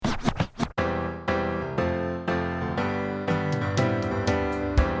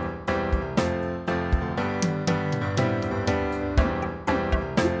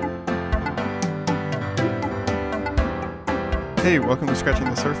Hey, welcome to Scratching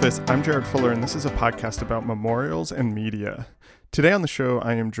the Surface. I'm Jared Fuller, and this is a podcast about memorials and media. Today on the show,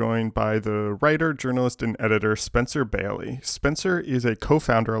 I am joined by the writer, journalist, and editor Spencer Bailey. Spencer is a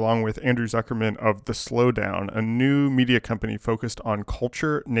co-founder, along with Andrew Zuckerman, of The Slowdown, a new media company focused on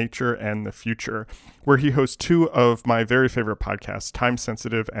culture, nature, and the future, where he hosts two of my very favorite podcasts, Time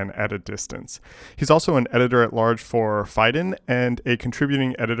Sensitive and At a Distance. He's also an editor-at-large for Phaidon and a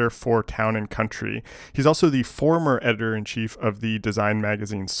contributing editor for Town and Country. He's also the former editor-in-chief of the design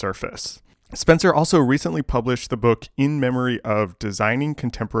magazine Surface. Spencer also recently published the book In Memory of Designing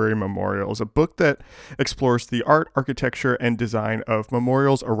Contemporary Memorials, a book that explores the art, architecture, and design of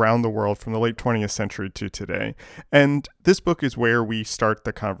memorials around the world from the late 20th century to today. And this book is where we start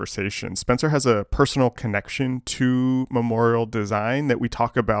the conversation. Spencer has a personal connection to memorial design that we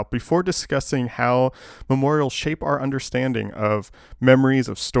talk about before discussing how memorials shape our understanding of memories,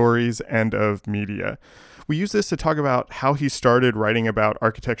 of stories, and of media. We use this to talk about how he started writing about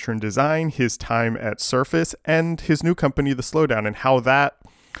architecture and design, his time at Surface, and his new company, The Slowdown, and how that,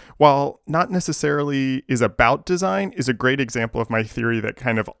 while not necessarily is about design, is a great example of my theory that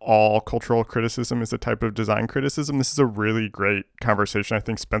kind of all cultural criticism is a type of design criticism. This is a really great conversation. I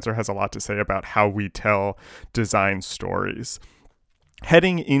think Spencer has a lot to say about how we tell design stories.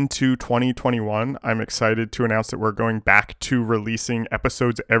 Heading into 2021, I'm excited to announce that we're going back to releasing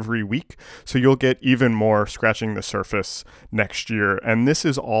episodes every week, so you'll get even more Scratching the Surface next year. And this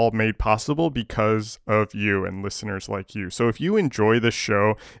is all made possible because of you and listeners like you. So if you enjoy this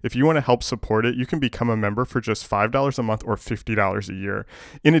show, if you want to help support it, you can become a member for just $5 a month or $50 a year.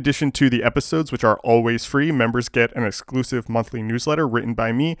 In addition to the episodes, which are always free, members get an exclusive monthly newsletter written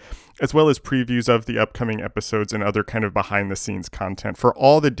by me, as well as previews of the upcoming episodes and other kind of behind-the-scenes content. For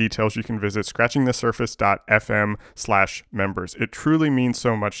all the details, you can visit scratchingthesurface.fm/members. It truly means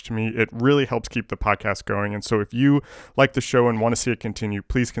so much to me. It really helps keep the podcast going. And so if you like the show and want to see it continue,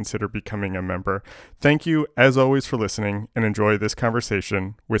 please consider becoming a member. Thank you, as always, for listening, and enjoy this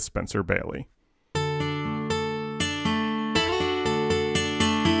conversation with Spencer Bailey.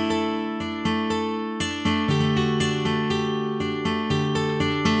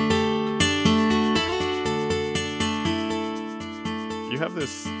 You have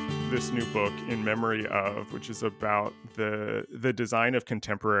this new book, In Memory of, which is about the design of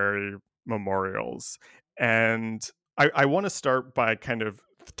contemporary memorials. And I want to start by kind of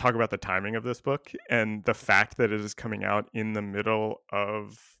talk about the timing of this book and the fact that it is coming out in the middle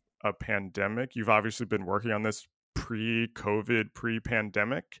of a pandemic. You've obviously been working on this pre-COVID,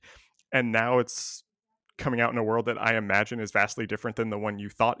 pre-pandemic, and now it's coming out in a world that I imagine is vastly different than the one you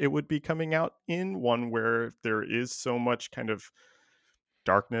thought it would be coming out in, one where there is so much kind of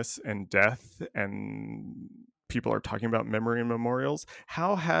darkness and death, and people are talking about memory and memorials.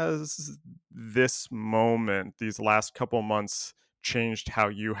 How has this moment, these last couple months, changed how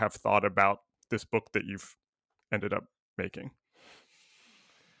you have thought about this book that you've ended up making?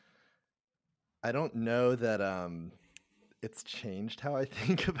 I don't know that it's changed how I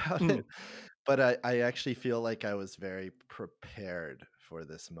think about it, but I actually feel like I was very prepared for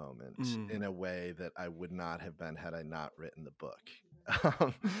this moment in a way that I would not have been had I not written the book.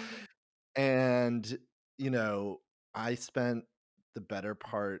 Um, and, you know, I spent the better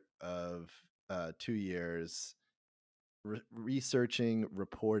part of 2 years researching,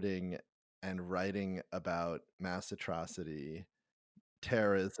 reporting, and writing about mass atrocity,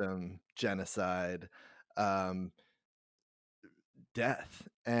 terrorism, genocide, um, death,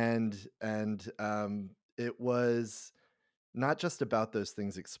 and it was not just about those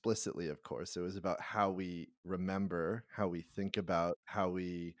things explicitly, of course. It was about how we remember, how we think about, how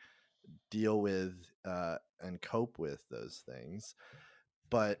we deal with and cope with those things.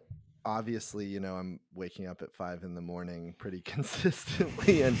 But obviously, I'm waking up at 5 in the morning pretty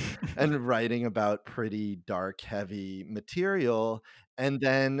consistently and writing about pretty dark, heavy material. And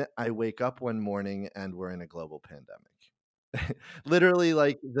then I wake up one morning and we're in a global pandemic. Literally,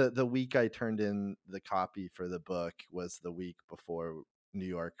 like the week I turned in the copy for the book was the week before New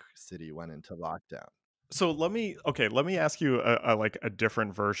York City went into lockdown. So let me ask you a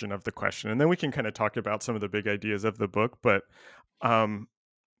different version of the question, and then we can kind of talk about some of the big ideas of the book. But um,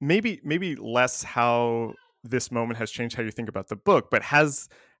 maybe less how this moment has changed how you think about the book, but has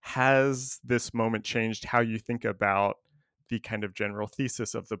this moment changed how you think about the kind of general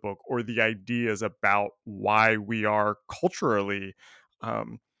thesis of the book, or the ideas about why we are culturally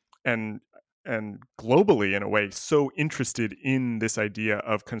um, and globally, in a way, so interested in this idea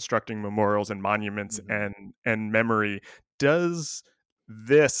of constructing memorials and monuments Mhm. and memory? Does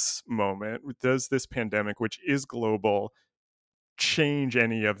this moment, does this pandemic, which is global, change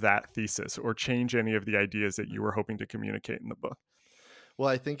any of that thesis or change any of the ideas that you Mhm. were hoping to communicate in the book? Well,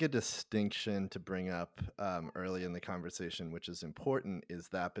 I think a distinction to bring up early in the conversation, which is important, is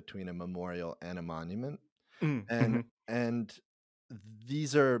that between a memorial and a monument. and Mhm. and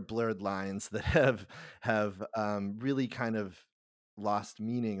these are blurred lines that have really kind of lost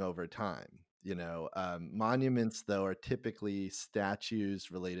meaning over time. Monuments, though, are typically statues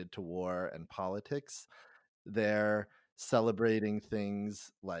related to war and politics. They're celebrating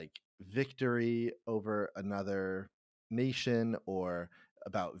things like victory over another nation, or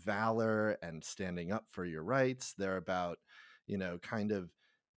about valor and standing up for your rights. They're about, kind of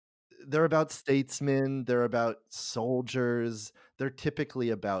they're about statesmen, they're about soldiers, they're typically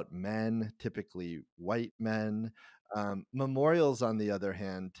about men, typically white men. Memorials, on the other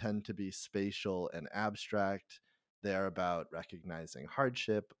hand, tend to be spatial and abstract. They're about recognizing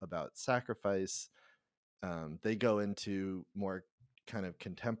hardship, about sacrifice. They go into more kind of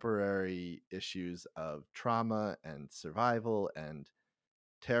contemporary issues of trauma and survival and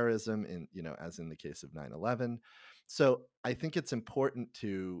terrorism, as in the case of 9/11. So I think it's important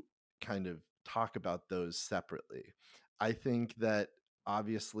to kind of talk about those separately. I think that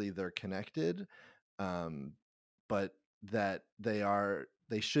obviously they're connected, um, but that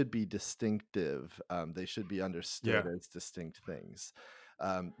they should be distinctive. They should be understood Yeah. as distinct things.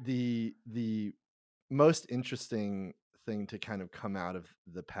 The most interesting thing to kind of come out of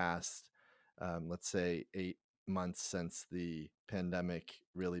the past, let's say, 8 months since the pandemic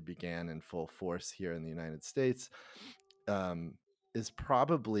really began in full force here in the United States, um, is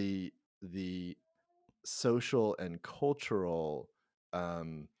probably the social and cultural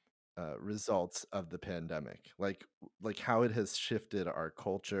results of the pandemic, like how it has shifted our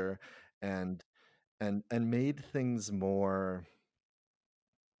culture and and made things more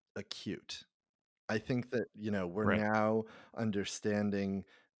acute. I think that, we're Right. now understanding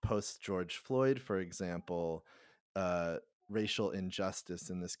post George Floyd, for example, uh, racial injustice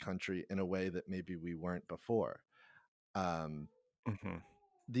in this country in a way that maybe we weren't before. Um, Mhm.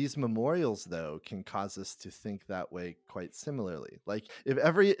 these memorials, though, can cause us to think that way quite similarly. Like, if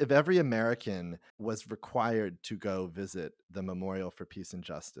every American was required to go visit the Memorial for Peace and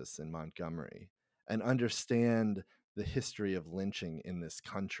Justice in Montgomery and understand the history of lynching in this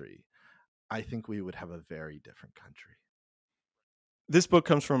country, I think we would have a very different country. This book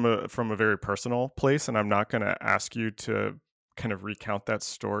comes from a very personal place, and I'm not gonna ask you to kind of recount that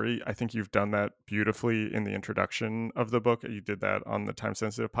story. I think you've done that beautifully in the introduction of the book. You did that on the Time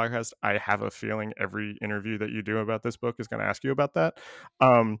Sensitive podcast. I have a feeling every interview that you do about this book is gonna ask you about that.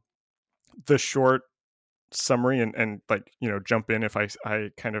 Um, the short summary, and like, jump in if I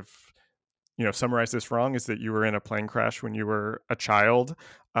kind of summarize this wrong, is that you were in a plane crash when you were a child,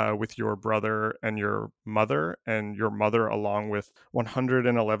 with your brother and your mother, along with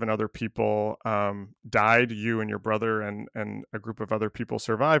 111 other people, died. You and your brother and a group of other people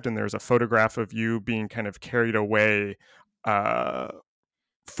survived. And there's a photograph of you being kind of carried away, uh,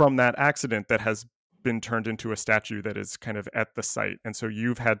 from that accident, that has been turned into a statue that is kind of at the site. And so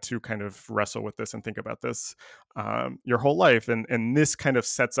you've had to kind of wrestle with this and think about this, your whole life. And this kind of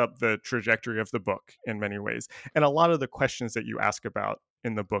sets up the trajectory of the book in many ways. And a lot of the questions that you ask about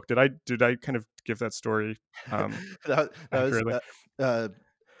in the book, did I kind of give that story, That was accurately? uh,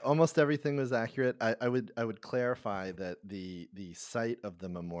 almost everything was accurate. I would clarify that the site of the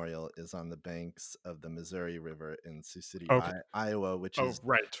memorial is on the banks of the Missouri River in Sioux City, Okay. Iowa, which Oh, is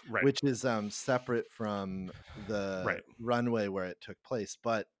right, right, which is separate from the right. runway where it took place.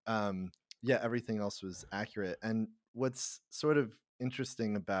 But yeah, everything else was accurate. And what's sort of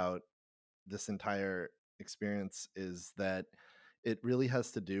interesting about this entire experience is that it really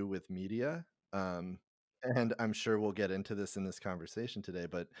has to do with media. Um, and I'm sure we'll get into this in this conversation today,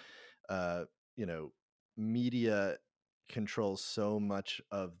 but uh, you know, media controls so much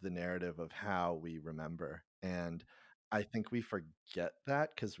of the narrative of how we remember. And I think we forget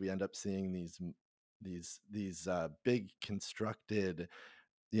that because we end up seeing these big constructed,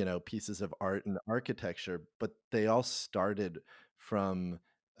 pieces of art and architecture, but they all started from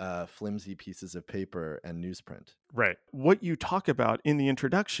flimsy pieces of paper and newsprint. Right. What you talk about in the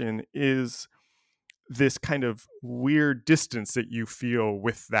introduction is this kind of weird distance that you feel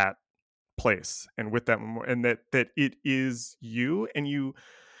with that place and with that and that it is you. And you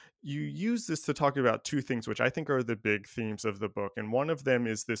use this to talk about two things which I think are the big themes of the book. And one of them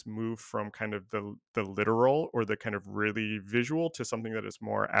is this move from kind of the literal, or the kind of really visual, to something that is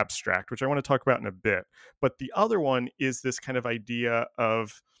more abstract, which I want to talk about in a bit. But the other one is this kind of idea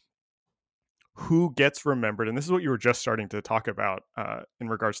of who gets remembered, and this is what you were just starting to talk about in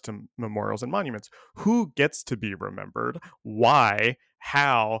regards to memorials and monuments. Who gets to be remembered? Why?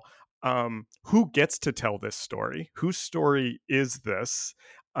 How? Who gets to tell this story? Whose story is this?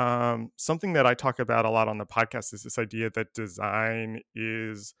 Something that I talk about a lot on the podcast is this idea that design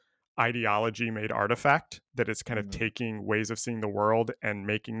is ideology made artifact, that it's kind of Mhm. taking ways of seeing the world and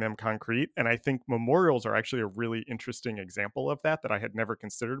making them concrete. And I think memorials are actually a really interesting example of that I had never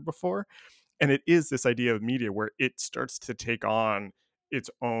considered before. And it is this idea of media where it starts to take on its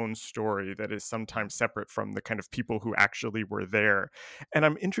own story that is sometimes separate from the kind of people who actually were there. And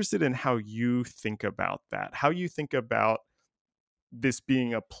I'm interested in how you think about that, how you think about this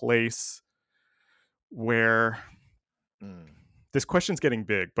being a place where Mm. this question's getting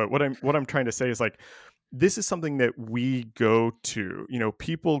big, but what I'm trying to say is like this is something that we go to. You know,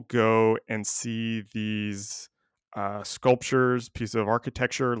 people go and see these sculptures, pieces of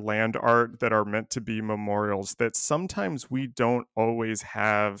architecture, land art that are meant to be memorials that sometimes we don't always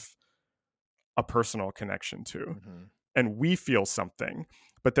have a personal connection to, Mhm. and we feel something.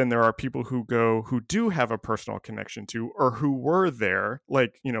 But then there are people who go who do have a personal connection to, or who were there,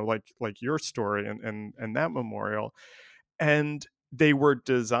 like you know, like your story and that memorial, and they were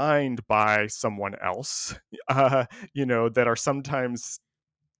designed by someone else, uh, you know, that are sometimes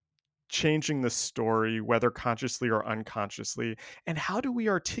changing the story, whether consciously or unconsciously. And how do we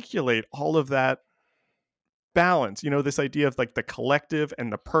articulate all of that balance? You know, this idea of like the collective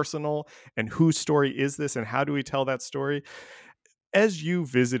and the personal, and whose story is this, and how do we tell that story? As you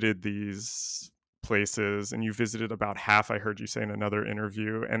visited these places, and you visited about half, I heard you say in another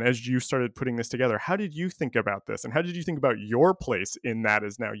interview, and as you started putting this together, how did you think about this, and how did you think about your place in that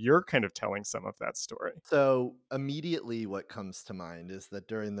as now you're kind of telling some of that story? So immediately, what comes to mind is that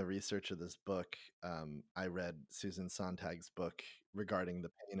during the research of this book, I read Susan Sontag's book regarding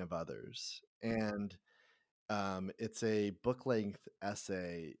the pain of others, and it's a book length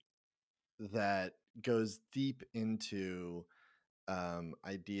essay that goes deep into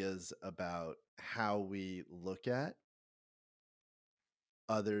ideas about how we look at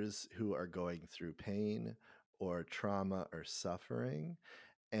others who are going through pain or trauma or suffering.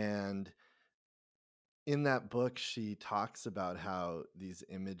 And in that book, she talks about how these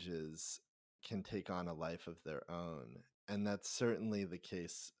images can take on a life of their own. And that's certainly the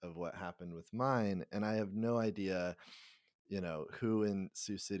case of what happened with mine. And I have no idea, who in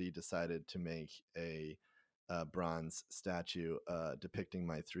Sioux City decided to make a bronze statue depicting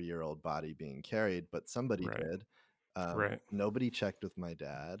my 3-year-old body being carried, but somebody Right. did. Right. Nobody checked with my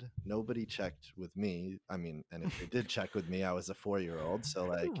dad. Nobody checked with me. I mean, and if they did check with me, I was a 4-year-old. So,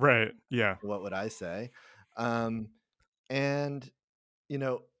 like, Right. Yeah. what would I say? Um, and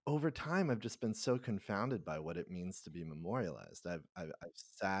over time, I've just been so confounded by what it means to be memorialized. I've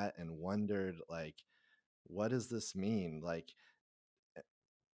sat and wondered, like, what does this mean? Like,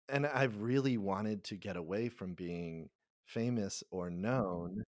 and I've really wanted to get away from being famous or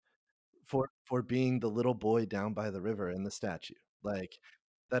known for being the little boy down by the river in the statue. Like,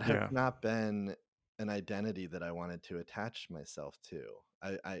 that has Yeah. not been an identity that I wanted to attach myself to.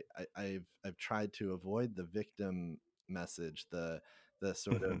 I've tried to avoid the victim message, the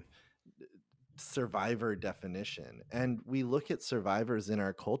sort Hmm. of survivor definition. And we look at survivors in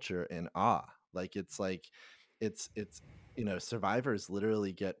our culture in awe. Like it's survivors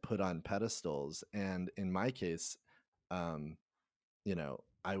literally get put on pedestals. And in my case, um,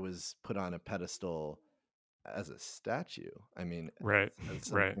 I was put on a pedestal as a statue. I mean, Right. as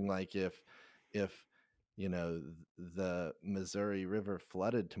Right. something like if the Missouri River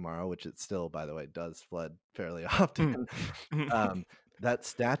flooded tomorrow, which it still, by the way, does flood fairly often, Mm. um, that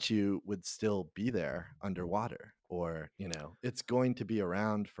statue would still be there underwater, or it's going to be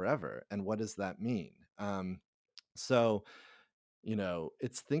around forever. And what does that mean? So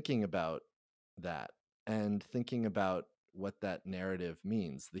it's thinking about that and thinking about what that narrative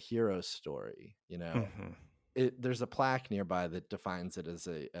means, the hero story. Hmm. There's a plaque nearby that defines it as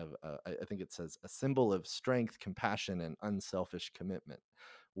I think it says a symbol of strength, compassion, and unselfish commitment.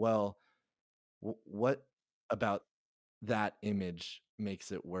 Well, what about that image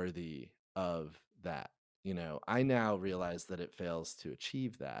makes it worthy of that? I now realize that it fails to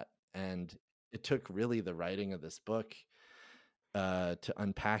achieve that, and it took really the writing of this book to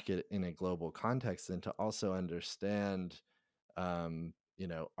unpack it in a global context and to also understand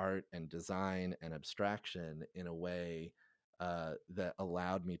art and design and abstraction in a way that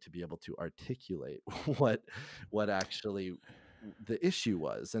allowed me to be able to articulate what actually the issue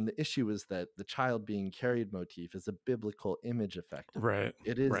was. And the issue is that the child being carried motif is a biblical image. Effectively, Right.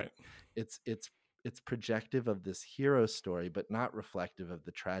 it is. Right. It's it's projective of this hero story, but not reflective of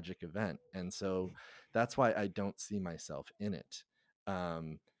the tragic event. And so that's why I don't see myself in it.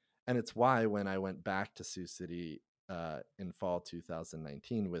 Um, and it's why when I went back to Sioux City in fall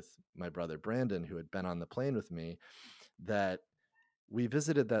 2019 with my brother Brandon, who had been on the plane with me, that we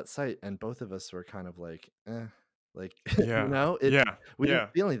visited that site and both of us were kind of like, like, Yeah. it, Yeah. we didn't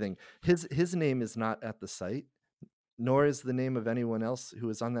Yeah. feel anything. His name is not at the site, nor is the name of anyone else who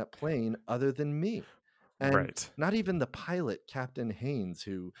was on that plane other than me. And Right. not even the pilot, Captain Haynes,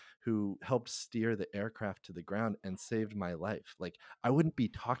 who helped steer the aircraft to the ground and saved my life. Like, I wouldn't be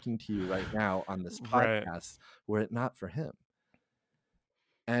talking to you right now on this Right. podcast were it not for him.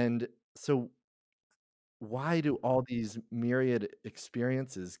 And so why do all these myriad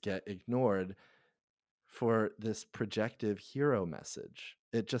experiences get ignored for this projective hero message?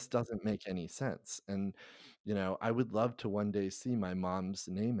 It just doesn't make any sense. And, I would love to one day see my mom's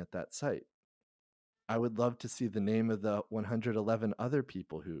name at that site. I would love to see the name of the 111 other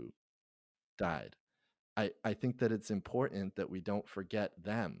people who died. I think that it's important that we don't forget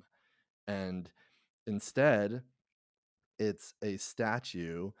them. And instead, it's a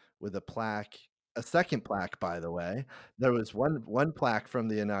statue with a second plaque, by the way. There was one plaque from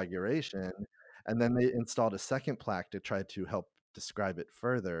the inauguration, and then they installed a second plaque to try to help describe it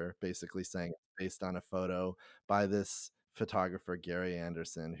further, basically saying it's based on a photo by this photographer, Gary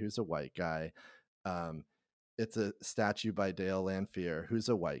Anderson, who's a white guy. Um, it's a statue by Dale Lanphier, who's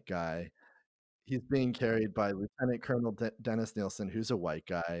a white guy. He's being carried by Lieutenant Colonel Dennis Nielsen, who's a white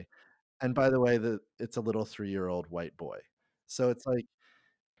guy. And by the way, it's a little 3-year-old white boy. So it's like,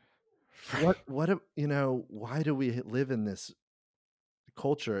 why do we live in this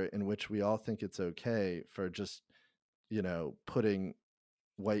culture in which we all think it's okay for just, putting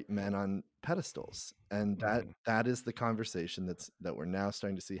white men on pedestals? And that Mhm. that is the conversation that we're now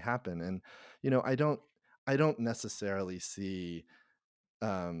starting to see happen. And, I don't necessarily see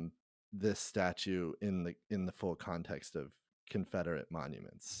um, this statue in the full context of Confederate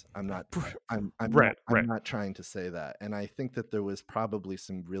monuments. I'm not I'm not Right. I'm Right. not trying to say that. And I think that there was probably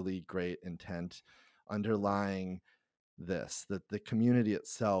some really great intent underlying this, that the community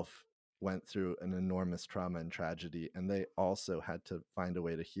itself went through an enormous trauma and tragedy, and they also had to find a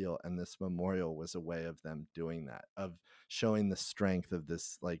way to heal. And this memorial was a way of them doing that, of showing the strength of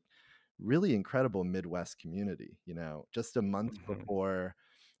this, like, really incredible Midwest community. Just Mhm.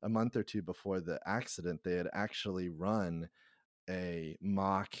 a month or two before the accident, they had actually run a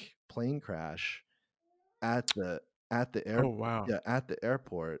mock plane crash at the Oh, wow. at the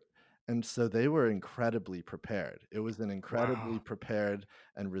airport. And so they were incredibly prepared. It was an incredibly Wow. prepared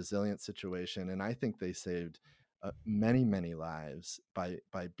and resilient situation, and I think they saved many, many lives by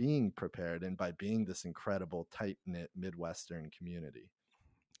being prepared and by being this incredible tight knit Midwestern community.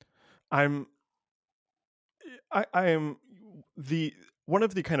 I'm I am the one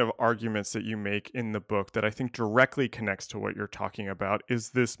of the kind of arguments that you make in the book that I think directly connects to what you're talking about is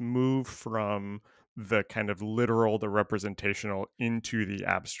this move from the kind of literal, the representational into the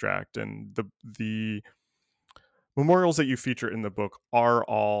abstract. And the memorials that you feature in the book are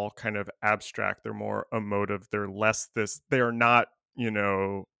all kind of abstract. They're more emotive. They're less this, they are not,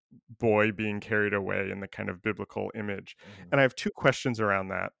 boy being carried away in the kind of biblical image. Mhm, And I have two questions around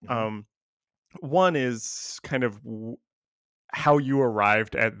that. mhm, One is kind of how you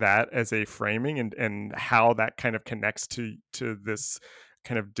arrived at that as a framing, and how that kind of connects to this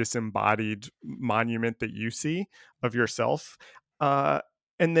kind of disembodied monument that you see of yourself, uh,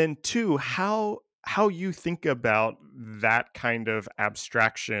 and then two, how you think about that kind of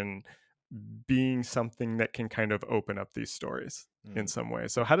abstraction being something that can kind of open up these stories in mhm, some way.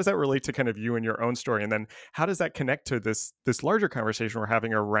 So how does that relate to kind of you and your own story, and then how does that connect to this larger conversation we're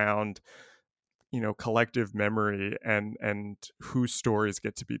having around collective memory and whose stories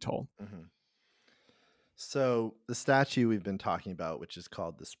get to be told? mhm. So the statue we've been talking about, which is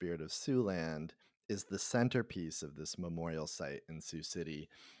called the Spirit of Siouxland, is the centerpiece of this memorial site in Sioux City.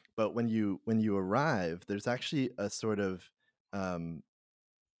 But when you arrive, there's actually a sort of um,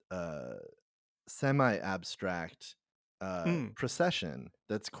 uh, semi-abstract Mm, procession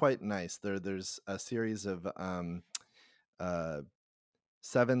that's quite nice. There's a series of uh,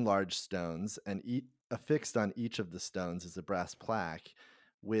 7 large stones, and affixed on each of the stones is a brass plaque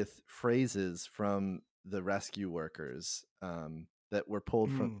with phrases from the rescue workers that were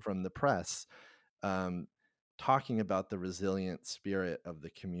pulled from mm, from the press, um, talking about the resilient spirit of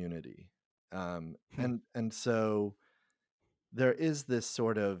the community. hmm. And so there is this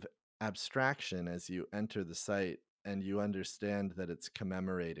sort of abstraction as you enter the site, and you understand that it's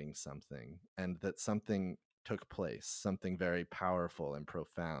commemorating something, and that something took place, something very powerful and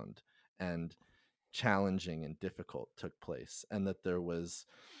profound. And challenging and difficult took place, and that there was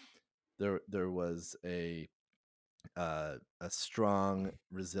a strong,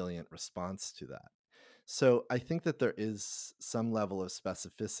 resilient response to that. So I think that there is some level of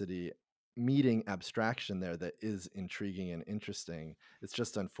specificity meeting abstraction there that is intriguing and interesting. It's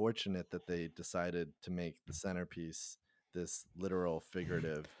just unfortunate that they decided to make the centerpiece this literal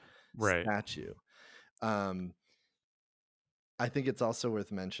figurative Right. statue. Um, I think it's also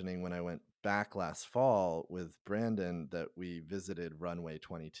worth mentioning when I went back last fall with Brandon that we visited runway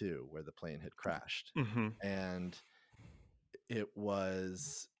 22 where the plane had crashed. Mm-hmm. And it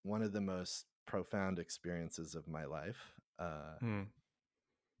was one of the most profound experiences of my life. Mm.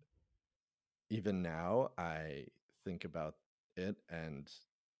 Even now, I think about it and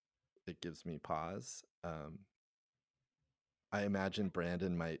it gives me pause. I imagine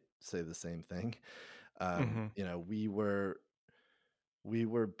Brandon might say the same thing. Mm-hmm. You know, we were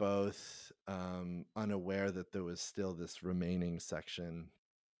both unaware that there was still this remaining section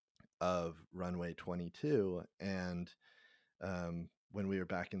of runway 22, and when we were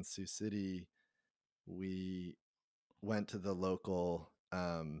back in Sioux City, we went to the local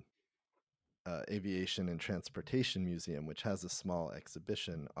aviation and transportation museum, which has a small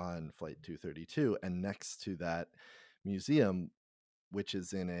exhibition on flight 232, and next to that museum, which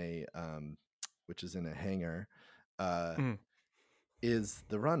is in a hangar, uh, Mm. is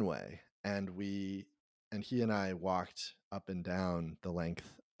the runway. And he and I walked up and down the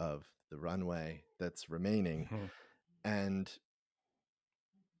length of the runway that's remaining, Mm-hmm. and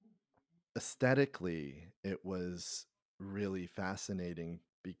aesthetically it was really fascinating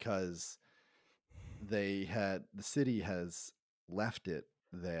because the city has left it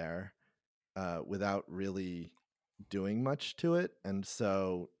there without really doing much to it, and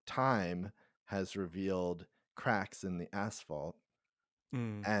so time has revealed cracks in the asphalt,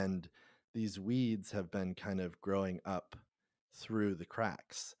 Mm. and these weeds have been kind of growing up through the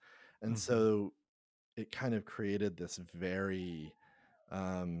cracks, and Mm-hmm. so it kind of created this very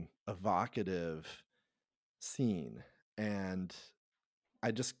evocative scene. And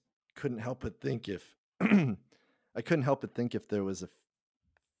I just couldn't help but think if I couldn't help but think if there was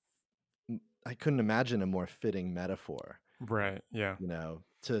I couldn't imagine a more fitting metaphor, Right. Yeah. you know,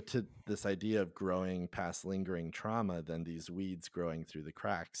 to this idea of growing past lingering trauma than these weeds growing through the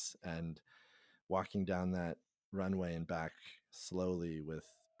cracks. And walking down that runway and back slowly with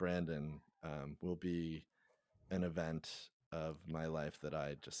Brandon will be an event of my life that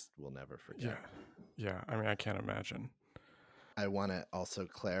I just will never forget. Yeah. Yeah. I mean, I can't imagine. I want to also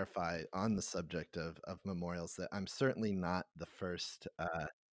clarify on the subject of memorials that I'm certainly not the first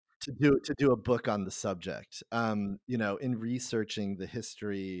to do a book on the subject. You know, in researching the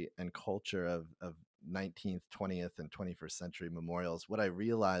history and culture of 19th, 20th, and 21st century memorials, what I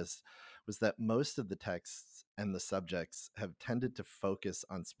realized was that most of the texts and the subjects have tended to focus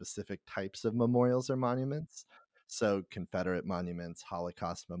on specific types of memorials or monuments. So, Confederate monuments,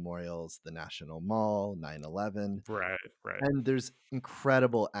 Holocaust memorials, the National Mall, 9/11, Right. Right. and there's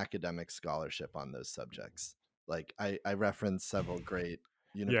incredible academic scholarship on those subjects. Like I reference several great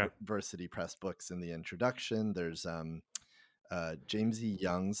Yeah. university press books in the introduction. There's James E.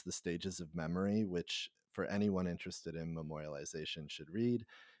 Young's The Stages of Memory, which for anyone interested in memorialization should read.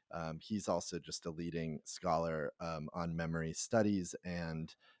 He's also just a leading scholar on memory studies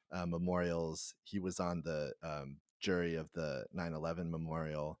and memorials. He was on the jury of the 9/11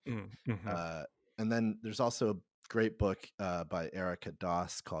 memorial, Mm-hmm. uh, and then there's also a great book by Erica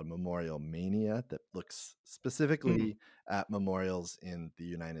Doss called Memorial Mania that looks Mm. specifically at memorials in the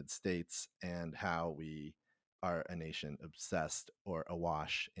United States and how we are a nation obsessed or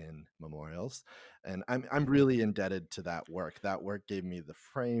awash in memorials. And I'm Mm-hmm. really indebted to that work. That work gave me the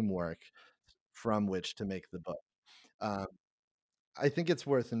framework from which to make the book. Um, I think it's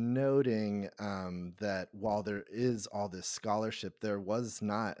worth noting that while there is all this scholarship, there was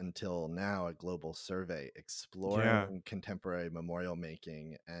not until now a global survey Yeah. exploring contemporary memorial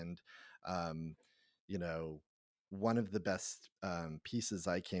making. And, um, you know, one of the best pieces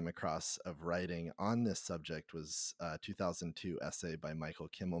I came across of writing on this subject was a 2002 essay by Michael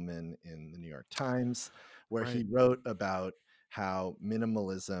Kimmelman in the New York Times, where Right. he wrote about how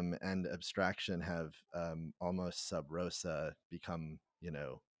minimalism and abstraction have almost sub rosa become, you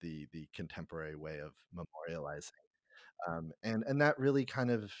know, the contemporary way of memorializing, and that really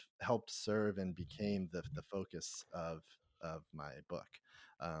kind of helped serve and became the focus of my book.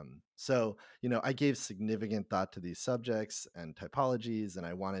 So you know, I gave significant thought to these subjects and typologies, and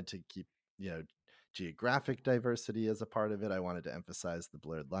I wanted to keep, you know, geographic diversity as a part of it. I wanted to emphasize the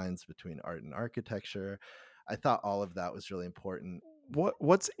blurred lines between art and architecture. I thought all of that was really important.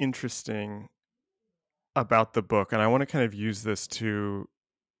 What's interesting about the book, and I want to kind of use this to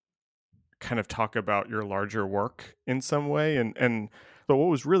kind of talk about your larger work in some way. And but what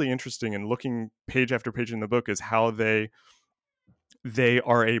was really interesting in looking page after page in the book is how they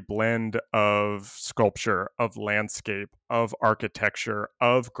are a blend of sculpture, of landscape, of architecture,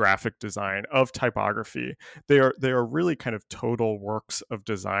 of graphic design, of typography. They are really kind of total works of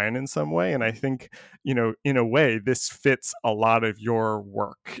design in some way. And I think, in a way, this fits a lot of your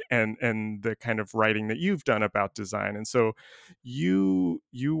work and the kind of writing that you've done about design. And so you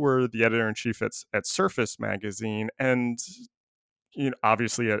were the editor in chief at Surface Magazine, and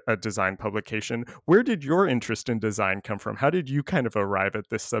obviously a design publication. Where did your interest in design come from? How did you kind of arrive at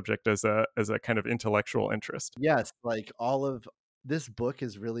this subject as a kind of intellectual interest? Yes, like, all of this book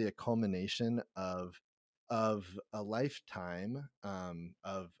is really a culmination of a lifetime,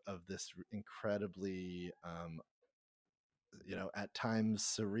 of this incredibly, at times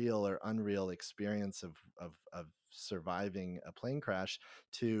surreal or unreal experience of surviving a plane crash,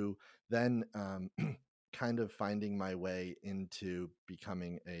 to then kind of finding my way into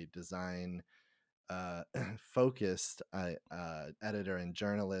becoming a design uh, focused editor and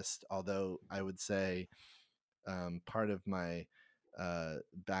journalist. Although I would say part of my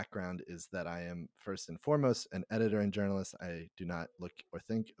background is that I am first and foremost an editor and journalist. I do not look or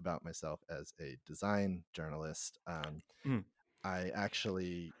think about myself as a design journalist. Mm, I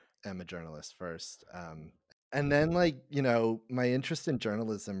actually am a journalist first. And then, my interest in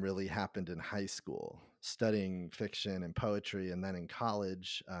journalism really happened in high school, studying fiction and poetry. And then in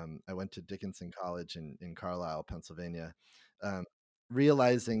college, I went to Dickinson College in Carlisle, Pennsylvania, um,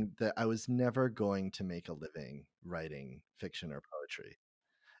 realizing that I was never going to make a living writing fiction or poetry.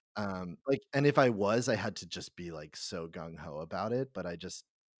 And if I was, I had to just be like so gung ho about it. But I just,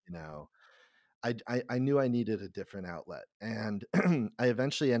 you know, I knew I needed a different outlet, and I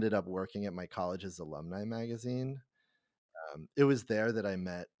eventually ended up working at my college's alumni magazine. It was there that I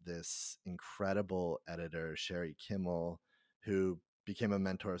met this incredible editor, Sherry Kimmel, who became a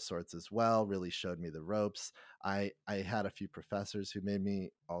mentor of sorts as well, really showed me the ropes. I had a few professors who made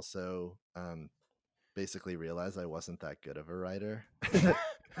me also, basically realize I wasn't that good of a writer.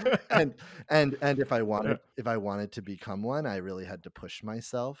 And and yeah. if I wanted to become one, I really had to push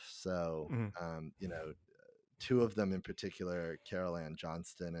myself. So, Mm, 2 of them in particular, Carol Ann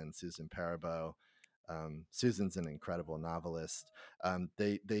Johnston and Susan Parabo. Susan's an incredible novelist.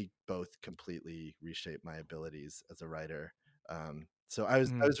 They both completely reshaped my abilities as a writer. So I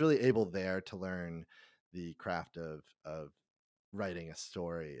mm, was really able there to learn the craft of writing a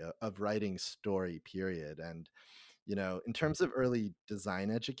story, of writing story, period. And in terms of early design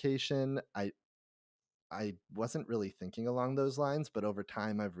education, I wasn't really thinking along those lines, but over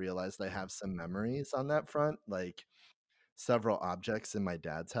time I've realized I have some memories on that front, like several objects in my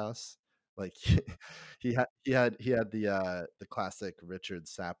dad's house. Like he had the classic Richard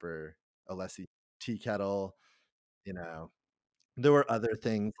Sapper Alessi tea kettle, you know. There were other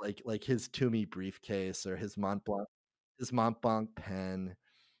things like his Toomey briefcase or his Mont Blanc pen.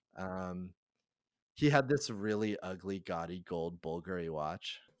 Um, he had this really ugly, gaudy gold Bulgari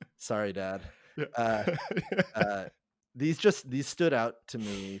watch. Sorry, dad. yeah. Uh uh, these stood out to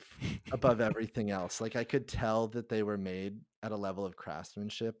me above everything else. Like, I could tell that they were made at a level of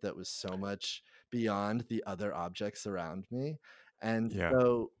craftsmanship that was so much beyond the other objects around me. And Yeah.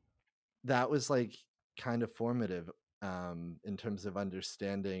 so that was like kind of formative, in terms of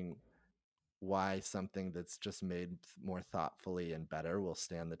understanding why something that's just made more thoughtfully and better will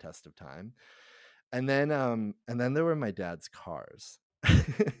stand the test of time. And then there were my dad's cars.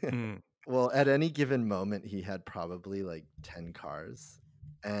 Mm. Well, at any given moment, he had probably like 10 cars,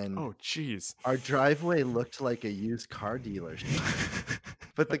 and Oh, geez. our driveway looked like a used car dealership.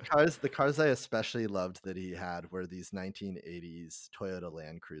 But the cars I especially loved that he had were these 1980s Toyota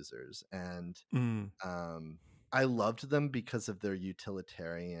Land Cruisers, and, Mm. um, I loved them because of their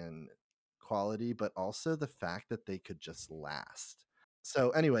utilitarian quality, but also the fact that they could just last.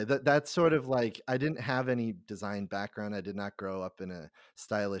 So, anyway, that's sort of like, I didn't have any design background, I did not grow up in a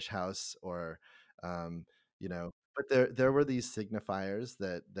stylish house, or, um, but there were these signifiers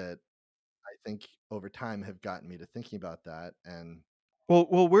that I think over time have gotten me to thinking about that. And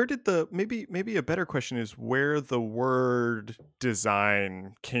Well, where did the maybe a better question is where the word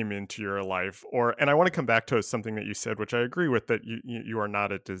design came into your life, and I want to come back to something that you said, which I agree with, that you are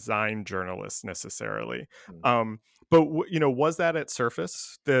not a design journalist necessarily. mm, Um, but was that at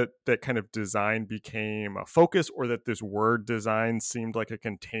Surface that kind of design became a focus, or that this word design seemed like a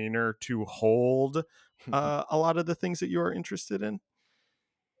container to hold a lot of the things that you are interested in?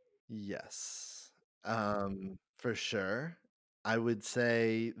 yes, for sure. I would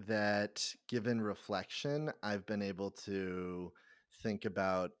say that given reflection, I've been able to think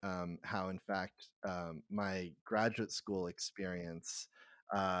about how, in fact, my graduate school experience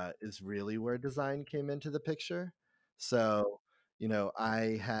is really where design came into the picture. So,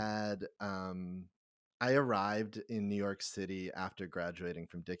 I arrived in New York City after graduating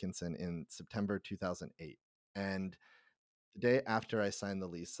from Dickinson in September 2008. And the day after I signed the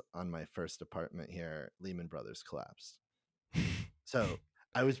lease on my first apartment here, Lehman Brothers collapsed. So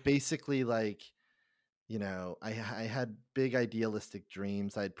I was basically like, I had big idealistic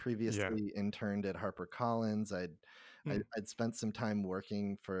dreams. I'd Yeah. previously interned at HarperCollins. Mm. I'd spent some time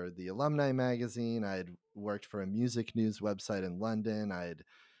working for the Alumni magazine. I'd worked for a music news website in London. I'd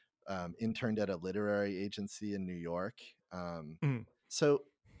interned at a literary agency in New York. Mm. So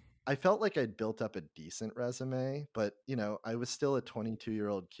I felt like I'd built up a decent resume, but I was still a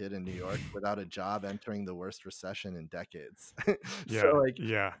 22-year-old kid in New York without a job entering the worst recession in decades. So Yeah. like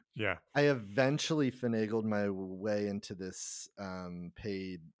Yeah. Yeah. I eventually finagled my way into this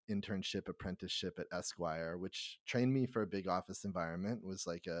paid internship apprenticeship at Esquire, which trained me for a big office environment, was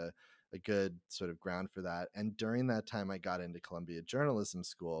like a good sort of ground for that. And during that time, I got into Columbia Journalism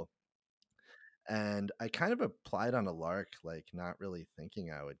School, and I kind of applied on a lark, like not really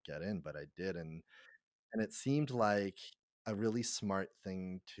thinking I would get in, but I did. And it seemed like a really smart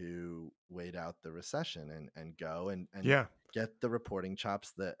thing to wait out the recession and go and Yeah. get the reporting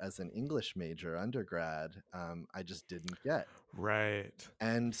chops that as an English major undergrad, I just didn't get. Right.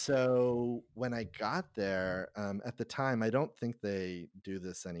 And so when I got there, at the time, I don't think they do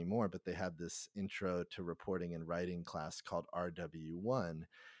this anymore, but they had this intro to reporting and writing class called RW1.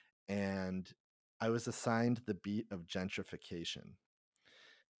 And I was assigned the beat of gentrification.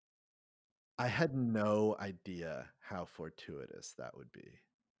 I had no idea how fortuitous that would be.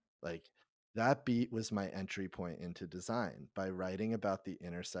 Like, that beat was my entry point into design by writing about the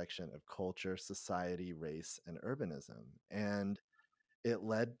intersection of culture, society, race, and urbanism. And it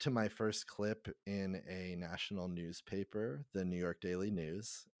led to my first clip in a national newspaper, the New York Daily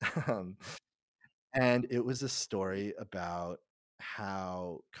News. Um, and it was a story about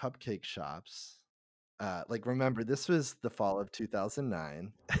how cupcake shops, like, remember, this was the fall of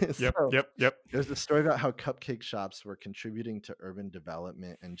 2009. Yep. So Yep. Yep. there's a story about how cupcake shops were contributing to urban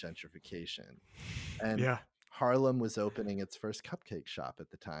development and gentrification. And Yeah. Harlem was opening its first cupcake shop at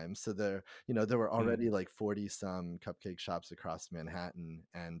the time. So there were Mm. already like 40 some cupcake shops across Manhattan.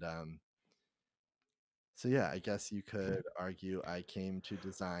 And so, yeah, I guess you could argue I came to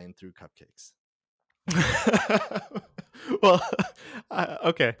design through cupcakes. Well,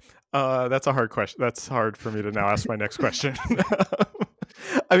 okay. That's a hard question. That's hard for me to now ask my next question.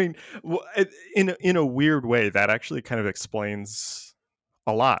 I mean, in a weird way, that actually kind of explains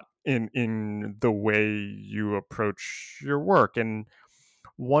a lot in the way you approach your work. And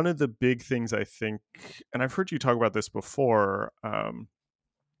one of the big things I think, and I've heard you talk about this before,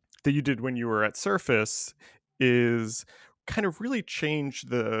 that you did when you were at Surface, is kind of really change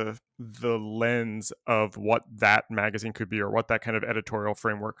the lens of what that magazine could be, or what that kind of editorial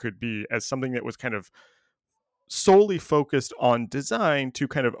framework could be, as something that was kind of solely focused on design, to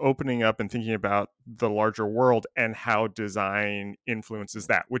kind of opening up and thinking about the larger world and how design influences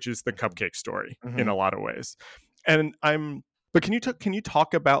that, which is the Mhm. cupcake story in Mhm. a lot of ways. And I'm but can you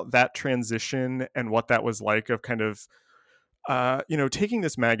talk about that transition and what that was like, of kind of taking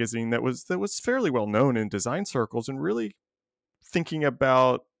this magazine that was fairly well known in design circles, and really thinking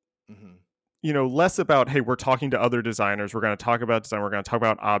about, Mhm. less about, hey, we're talking to other designers, we're going to talk about design, we're going to talk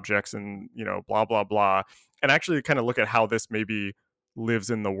about objects, and blah blah blah, and actually kind of look at how this maybe lives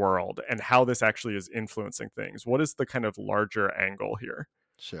in the world and how this actually is influencing things. What is the kind of larger angle here?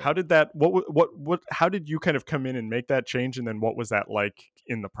 Sure. How did that what how did you kind of come in and make that change, and then what was that like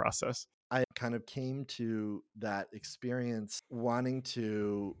in the process? I kind of came to that experience wanting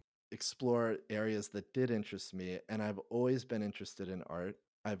to explore areas that did interest me. And I've always been interested in art.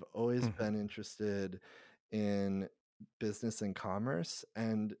 I've always Mm-hmm. been interested in business and commerce.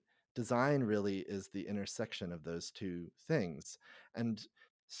 And design really is the intersection of those two things. And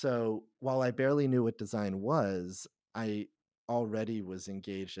so while I barely knew what design was, I already was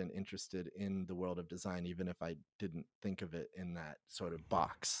engaged and interested in the world of design, even if I didn't think of it in that sort of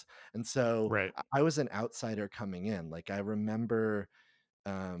box. And so Right. I was an outsider coming in. Like, I remember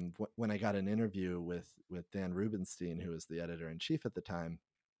when I got an interview with Dan Rubenstein, who was the editor in chief at the time.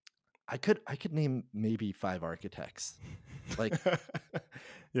 I could name maybe 5 architects, like,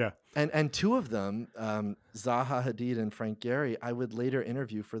 Yeah. and two of them, Zaha Hadid and Frank Gehry, I would later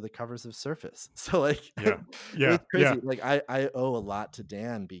interview for the covers of Surface. So, like, Yeah. it was Yeah. Yeah. crazy. Like, I owe a lot to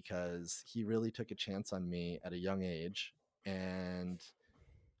Dan because he really took a chance on me at a young age. and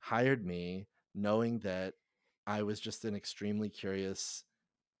hired me knowing that I was just an extremely curious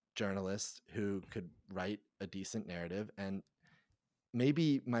journalist who could write a decent narrative, and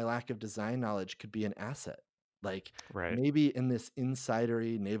maybe my lack of design knowledge could be an asset. Like, Right. maybe in this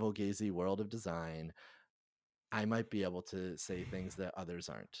insidery, navel-gazy world of design, I might be able to say things that others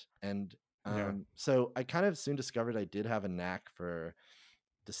aren't. And Yeah. so I kind of soon discovered I did have a knack for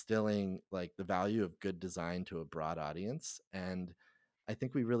distilling like the value of good design to a broad audience. And I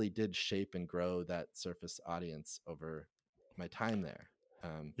think we really did shape and grow that surface audience over my time there.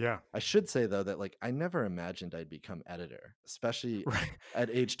 Um, Yeah. I should say though that like I never imagined I'd become editor, especially Right. at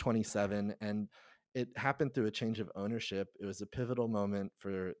age 27. And it happened through a change of ownership. It was a pivotal moment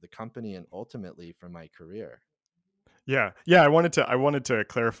for the company and ultimately for my career. Yeah. Yeah, I wanted to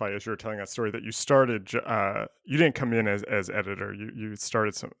clarify as you were telling that story that you started you didn't come in as editor. You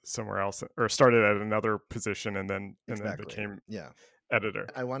started somewhere else, or started at another position and then Exactly. became Yeah. editor.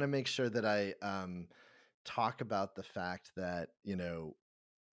 I want to make sure that I talk about the fact that,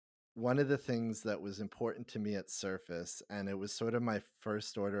 one of the things that was important to me at Surface, and it was sort of my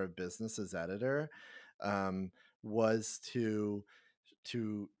first order of business as editor, um, was to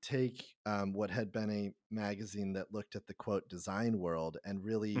take what had been a magazine that looked at the quote design world and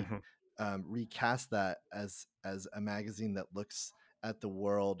really Mhm. recast that as a magazine that looks at the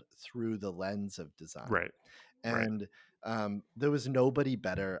world through the lens of design. Right. Right. And there was nobody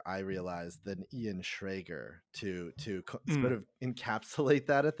better, I realized, than Ian Schrager to sort Mm. of encapsulate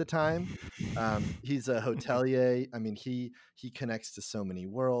that at the time. He's a Mhm. hotelier. I mean, he connects to so many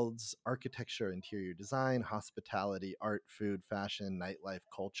worlds: architecture, interior design, hospitality, art, food, fashion, nightlife,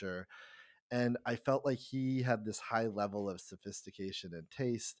 culture. And I felt like he had this high level of sophistication and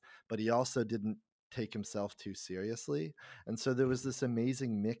taste, but he also didn't take himself too seriously. And so there was this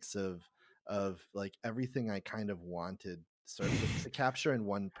amazing mix of like everything I kind of wanted Surface to capture in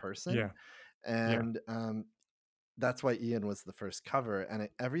one person. Yeah. Yeah. And that's why Ian was the first cover, and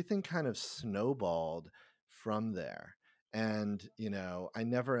everything kind of snowballed from there. And I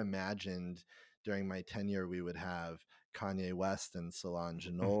never imagined during my tenure we would have Kanye West and Solange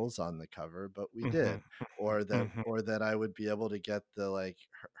Mm. Knowles on the cover, but we Mhm. did. Or that Mhm. or that I would be able to get the like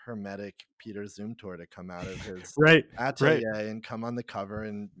hermetic Peter Zumthor to come out of his Right. Right. atelier and come on the cover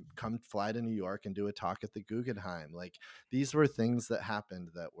and come fly to New York and do a talk at the Guggenheim. Like, these were things that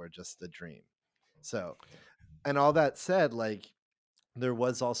happened that were just a dream. So, and all that said, like, there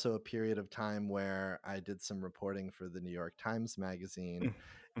was also a period of time where I did some reporting for the New York Times Magazine, Mm.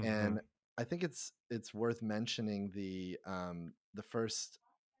 Mhm. and I think it's worth mentioning the first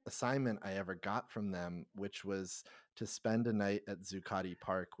assignment I ever got from them, which was to spend a night at Zuccotti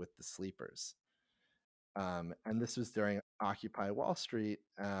Park with the Sleepers. And this was during Occupy Wall Street.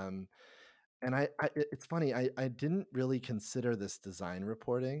 And it's funny, I didn't really consider this design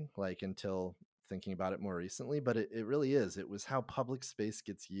reporting, like, until thinking about it more recently, but it really is. It was how public space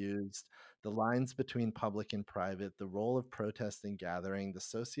gets used, the lines between public and private, the role of protest and gathering, the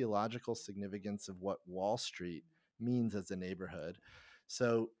sociological significance of what Wall Street means as a neighborhood.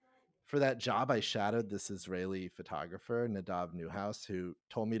 So for that job, I shadowed this Israeli photographer, Nadav Newhouse, who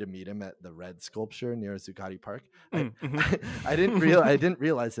told me to meet him at the red sculpture near Zuccotti Park. I Mm. Mhm. I didn't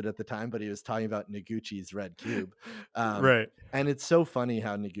realize it at the time, but he was talking about Noguchi's Red Cube. Um, Right. and it's so funny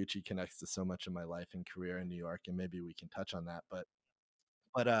how Noguchi connects to so much of my life and career in New York, and maybe we can touch on that. But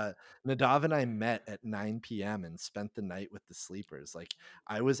Nadav and I met at 9 p.m. and spent the night with the Sleepers. Like,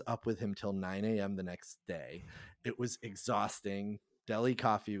 I was up with him till 9 a.m. the next day. It was exhausting. Deli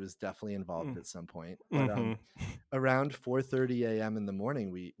coffee was definitely involved Mm. at some point. But Mhm. around 4:30 a.m. in the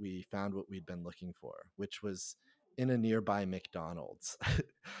morning, we found what we'd been looking for, which was in a nearby McDonald's.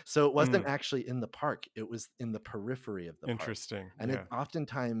 So it wasn't Mm. actually in the park, it was in the periphery of the park. Interesting. And Yeah. it's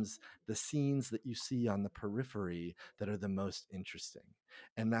oftentimes the scenes that you see on the periphery that are the most interesting.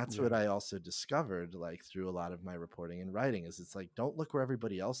 And that's what Yeah. I also discovered, like, through a lot of my reporting and writing, is it's like, don't look where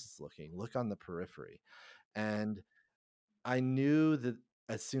everybody else is looking, look on the periphery. And I knew that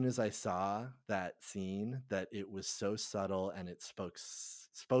as soon as I saw that scene, that it was so subtle and it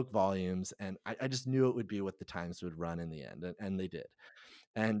spoke volumes, and I just knew it would be what the Times would run in the end, and they did.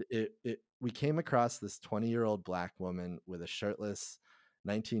 And it we came across this 20-year-old black woman with a shirtless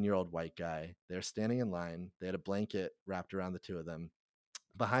 19-year-old white guy. They're standing in line. They had a blanket wrapped around the two of them.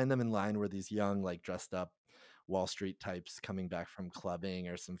 Behind them in line were these young, like, dressed up Wall Street types coming back from clubbing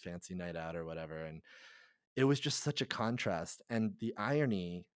or some fancy night out or whatever. And it was just such a contrast. And the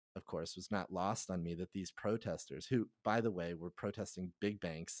irony, of course, was not lost on me that these protesters, who, by the way, were protesting big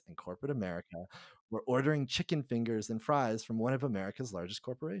banks and corporate America, were ordering chicken fingers and fries from one of America's largest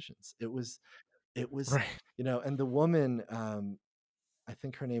corporations. It was, Right. and the woman, I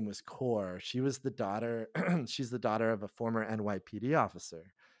think her name was Core. She was the daughter she's the daughter of a former NYPD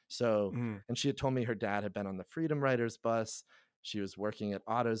officer. So, Mm. and she had told me her dad had been on the Freedom Riders bus. She was working at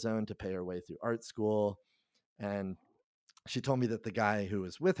AutoZone to pay her way through art school, and she told me that the guy who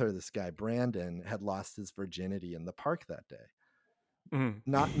was with her, this guy Brandon, had lost his virginity in the park that day. Mm.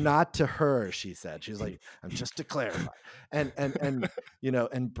 Not to her, she said. She was like, "I'm just to clarify." And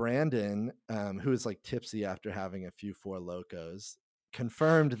and Brandon, who was like tipsy after having a few Four Locos,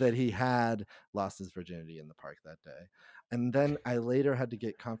 confirmed that he had lost his virginity in the park that day. And then I later had to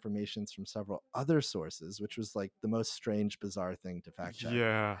get confirmations from several other sources, which was like the most strange, bizarre thing to fact check.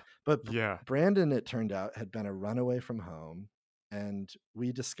 Yeah. But Yeah. Brandon, it turned out, had been a runaway from home. And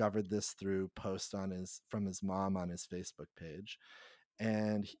we discovered this through posts from his mom on his Facebook page,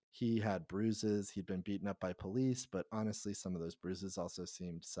 and he had bruises. He'd been beaten up by police, but honestly, some of those bruises also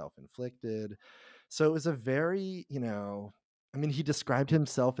seemed self-inflicted. So it was a very, I mean, he described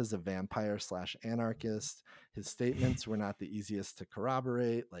himself as a vampire slash anarchist. His statements were not the easiest to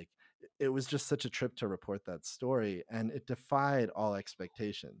corroborate. Like, it was just such a trip to report that story, and it defied all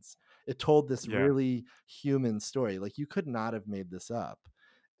expectations. It told this Yeah. really human story. Like, you could not have made this up.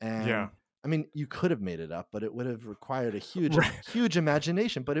 Yeah. And I mean, you could have made it up, but it would have required a Right. huge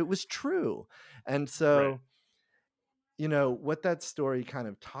imagination, but it was true. And Right. so, what that story kind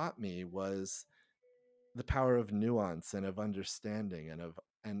of taught me was the power of nuance and of understanding and of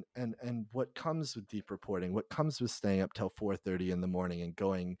and what comes with deep reporting, what comes with staying up till 4:30 in the morning and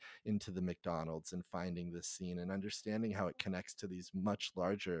going into the McDonald's and finding this scene and understanding how it connects to these much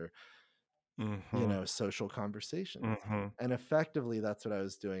larger, Mhm. social conversations. Mhm. And effectively, that's what I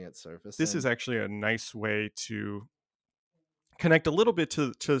was doing at Surface. This is And actually a nice way to connect a little bit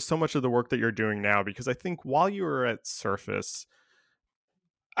to so much of the work that you're doing now, because I think while you were at Surface,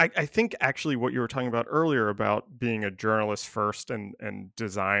 I think actually what you were talking about earlier about being a journalist first and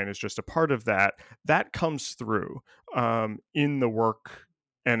design is just a part of that. That comes through in the work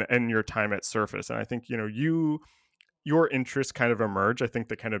and your time at Surface. And I think, your interests kind of emerge. I think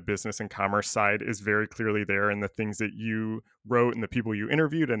the kind of business and commerce side is very clearly there in the things that you wrote and the people you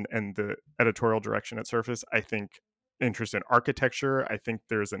interviewed and the editorial direction at Surface. I think interest in architecture. I think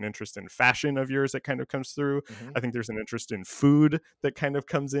there's an interest in fashion of yours that kind of comes through. Mhm. I think there's an interest in food that kind of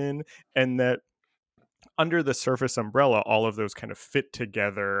comes in, and that under the Surface umbrella, all of those kind of fit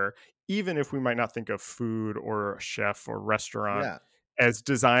together, even if we might not think of food or chef or restaurant Yeah. as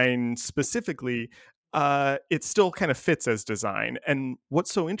design specifically. It still kind of fits as design. And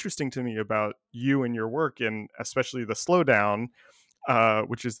what's so interesting to me about you and your work, and especially the Slowdown,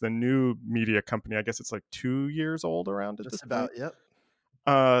 which is the new media company, I guess it's like 2 years old around at this Just point, about, yep.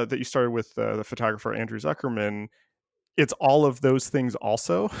 that you started with the photographer Andrew Zuckerman. It's all of those things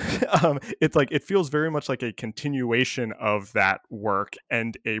also. It's like it feels very much like a continuation of that work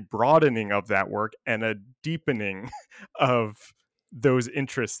and a broadening of that work and a deepening of those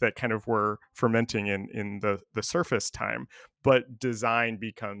interests that kind of were fermenting in the Surface time, but design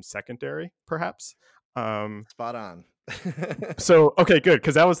becomes secondary perhaps. Spot on. So okay, good,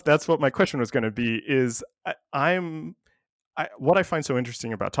 because that's what my question was going to be. Is what I find so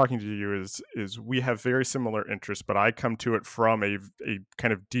interesting about talking to you is we have very similar interests, but I come to it from a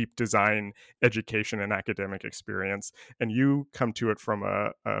kind of deep design education and academic experience, and you come to it from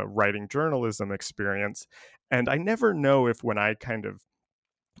a writing journalism experience. And I never know if when I kind of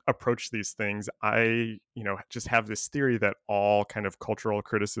approach these things, I just have this theory that all kind of cultural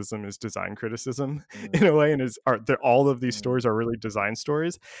criticism is design criticism Mm, in a way, and is are that all of these mm, stories are really design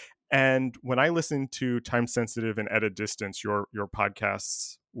stories. And when I listen to Time Sensitive and At a Distance, your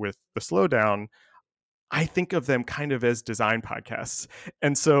podcasts with the Slowdown, I think of them kind of as design podcasts.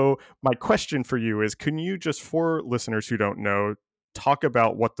 And so my question for you is, can you just, for listeners who don't know, talk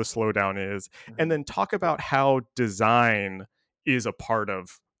about what the Slowdown is, and mhm. then talk about how design is a part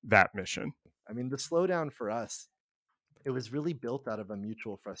of that mission? I mean, the slowdown for us, it was really built out of a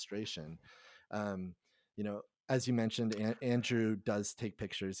mutual frustration. Um, as you mentioned, Andrew does take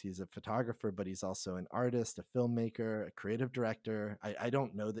pictures. He's a photographer, but he's also an artist, a filmmaker, a creative director. I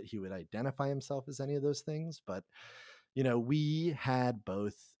don't know that he would identify himself as any of those things, but we had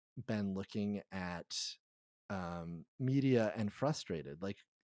both been looking at media and frustrated, like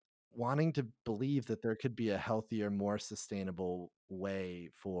wanting to believe that there could be a healthier, more sustainable way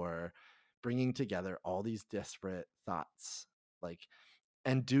for bringing together all these disparate thoughts, like,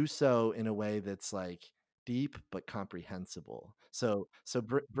 and do so in a way that's like deep but comprehensible. So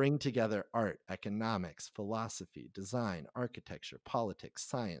bring together art, economics, philosophy, design, architecture, politics,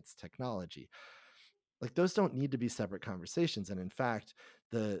 science, technology. Like, those don't need to be separate conversations. And in fact,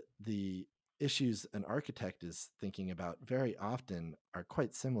 the issues an architect is thinking about very often are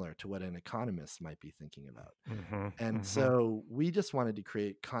quite similar to what an economist might be thinking about. Mm-hmm. And Mm-hmm. so we just wanted to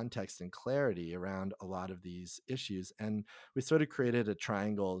create context and clarity around a lot of these issues. And we sort of created a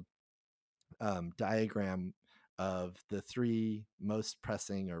triangle diagram of the three most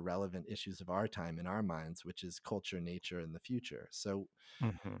pressing or relevant issues of our time in our minds, which is culture, nature, and the future. So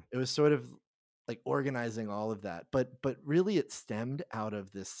Mm-hmm. it was sort of like organizing all of that, but really it stemmed out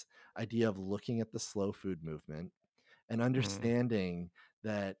of this idea of looking at the slow food movement and Mm. understanding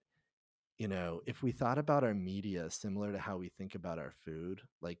that, if we thought about our media similar to how we think about our food,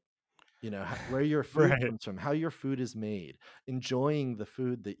 like, where your food Right. comes from, how your food is made, enjoying the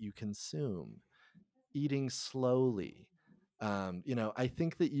food that you consume, eating slowly. I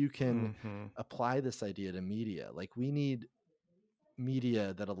think that you can Mm-hmm. apply this idea to media. Like, we need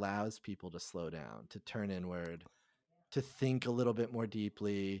media that allows people to slow down, to turn inward, to think a little bit more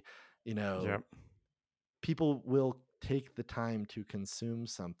deeply. You know, Yep. people will take the time to consume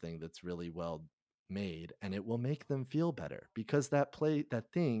something that's really well made, and it will make them feel better because that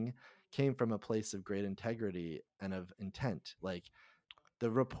thing came from a place of great integrity and of intent. Like, the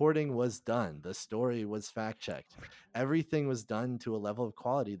reporting was done, the story was fact checked, everything was done to a level of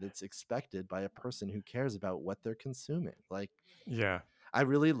quality that's expected by a person who cares about what they're consuming. Like, Yeah. I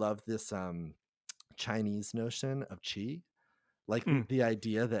really love this Chinese notion of qi, like Mm. the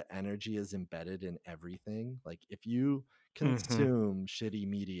idea that energy is embedded in everything. Like, if you Mm-hmm. consume shitty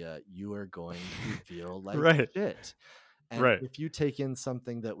media, you are going to feel like Right. shit. And Right. if you take in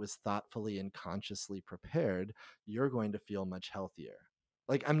something that was thoughtfully and consciously prepared, you're going to feel much healthier.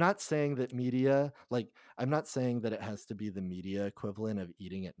 Like, I'm not saying that it has to be the media equivalent of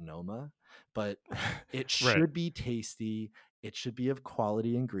eating at Noma, but it Right. should be tasty. It should be of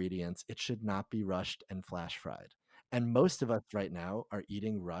quality ingredients. It should not be rushed and flash fried. And most of us right now are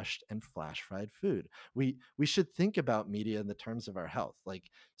eating rushed and flash fried food. We should think about media in the terms of our health.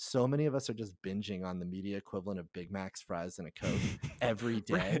 Like, so many of us are just binging on the media equivalent of Big Macs, fries, and a Coke every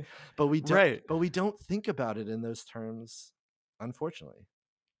day, Right. but we don't Right. but we don't think about it in those terms, unfortunately.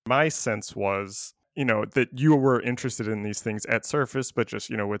 My sense was, that you were interested in these things at surface, but just,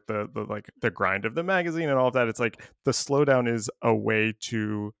 with the like the grind of the magazine and all of that, it's like the slowdown is a way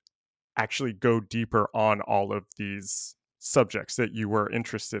to actually go deeper on all of these subjects that you were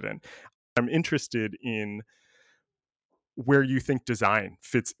interested in. I'm interested in where you think design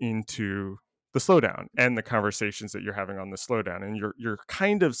fits into the slowdown and the conversations that you're having on the slowdown. And you're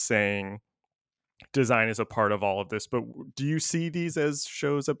kind of saying design is a part of all of this, but do you see these as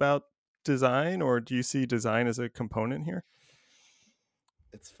shows about design, or do you see design as a component here?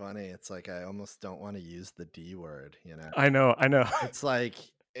 It's funny. It's like I almost don't want to use the D word, you know. I know. It's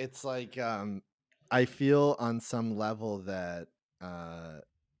like I feel on some level that uh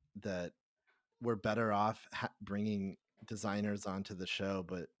that we're better off bringing designers onto the show,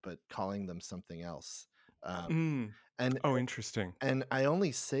 but calling them something else. Um, Mm. and Oh, interesting. and I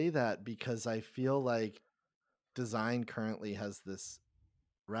only say that because I feel like design currently has this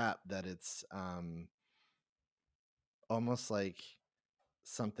rap that it's almost like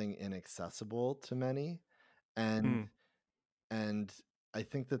something inaccessible to many, and Mm. and I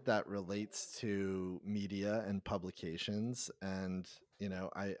think that relates to media and publications. And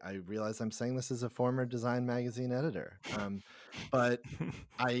I realize I'm saying this as a former design magazine editor, but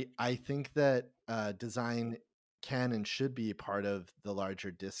I think that design can and should be part of the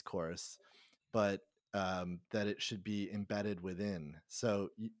larger discourse, but that it should be embedded within. So,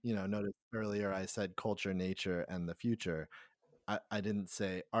 notice earlier I said culture, nature, and the future. I didn't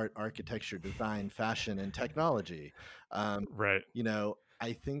say art, architecture, design, fashion, and technology. Um, Right.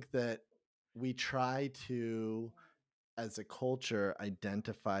 I think that we try to, as a culture,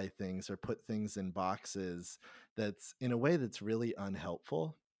 identify things or put things in boxes that's in a way that's really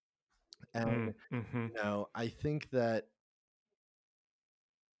unhelpful. And, Mm. Mm-hmm. I think that,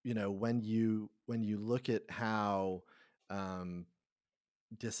 when you look at how um,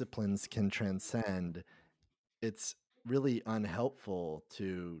 disciplines can transcend, it's really unhelpful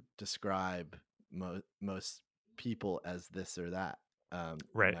to describe most people as this or that. um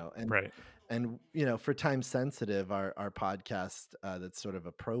you Right. know and Right. and for time sensitive, our podcast, that's sort of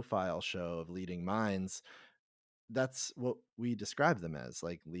a profile show of leading minds. That's what we describe them as,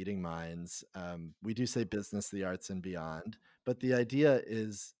 like leading minds. We do say business, the arts, and beyond, but the idea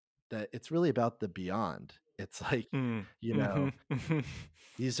is that it's really about the beyond. It's like, Mm. you Mm-hmm. know Mm-hmm.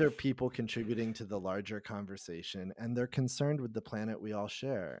 these are people contributing to the larger conversation, and they're concerned with the planet we all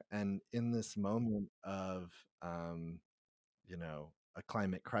share. And in this moment of, a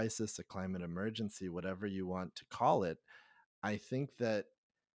climate crisis, a climate emergency, whatever you want to call it, I think that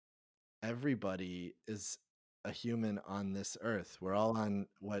everybody is a human on this earth. We're all on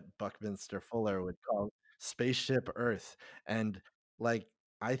what Buckminster Fuller would call spaceship Earth. And like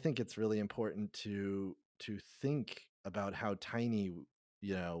I think it's really important to think about how tiny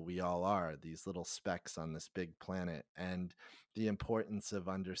we all are, these little specks on this big planet, and the importance of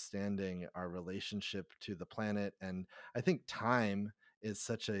understanding our relationship to the planet. And I think time is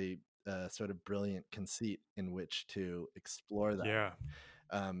such a sort of brilliant conceit in which to explore that. Yeah.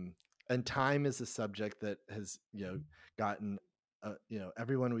 um, and time is a subject that has gotten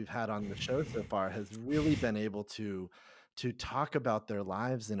everyone we've had on the show so far has really been able to talk about their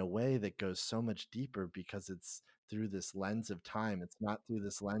lives in a way that goes so much deeper because it's through this lens of time. It's not through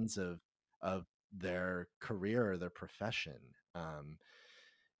this lens of their career or their profession.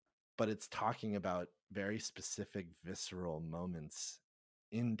 But it's talking about very specific visceral moments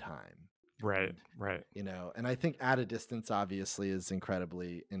in time. Right. Right. And I think At a Distance obviously is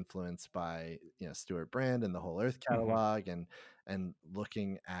incredibly influenced by Stuart Brand and the Whole Earth Hmm. catalog, and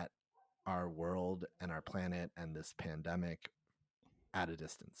looking at our world and our planet and this pandemic at a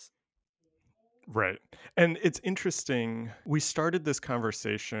distance. Right. And it's interesting. We started this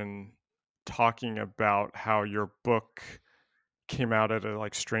conversation talking about how your book came out at a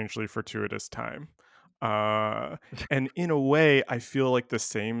like strangely fortuitous time. Uh, and in a way, I feel like the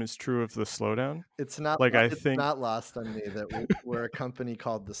same is true of the slowdown. Like I It's think, not lost on me that we're a company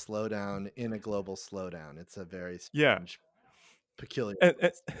called The Slowdown in a global slowdown. It's a very yeah, strange, peculiar and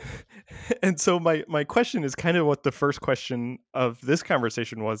place. and so my question is kind of what the first question of this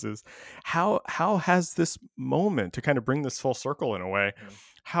conversation was is how has this moment, to kind of bring this full circle in a way, Uh,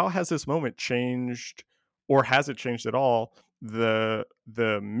 how has this moment changed, or has it changed at all, the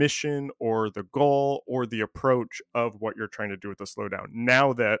mission or the goal or the approach of what you're trying to do with the slowdown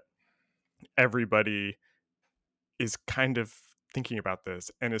now that everybody is kind of thinking about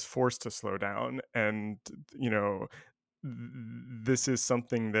this and is forced to slow down, and you know this is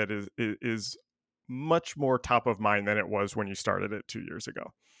something that is much more top of mind than it was when you started it 2 years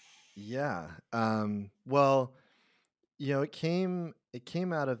ago. yeah. Well, it came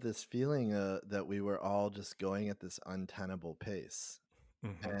out of this feeling that we were all just going at this untenable pace,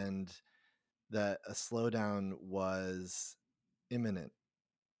 Hmm. and that a slowdown was imminent.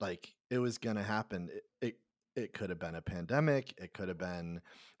 Like it was going to happen. It could have been a pandemic. It could have been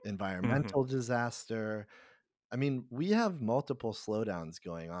Hmm. environmental disaster. I mean, we have multiple slowdowns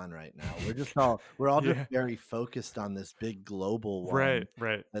going on right now. We're all just Yeah. very focused on this big global Right. one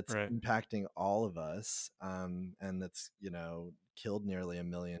Right. that's Right. impacting all of us, and that's killed nearly 1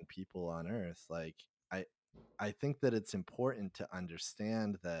 million people on Earth. Like I, I think that it's important to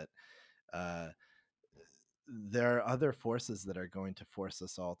understand that uh, there are other forces that are going to force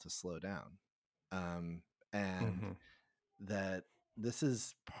us all to slow down, and Hmm. that this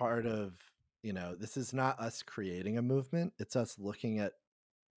is part of this is not us creating a movement. It's us looking at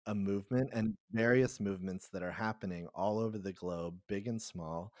a movement and various movements that are happening all over the globe, big and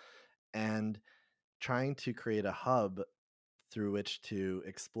small, and trying to create a hub through which to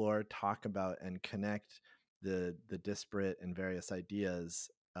explore, talk about, and connect the disparate and various ideas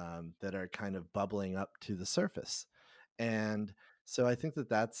that are kind of bubbling up to the surface. And so I think that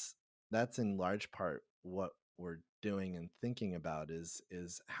that's in large part what we're doing and thinking about is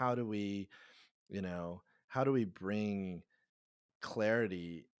how do we bring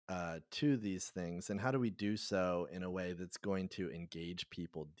clarity to these things, and how do we do so in a way that's going to engage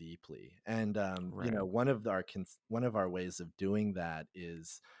people deeply. And Right. one of our ways of doing that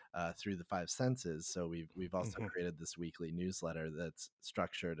is through the five senses. So we've also Hmm. created this weekly newsletter that's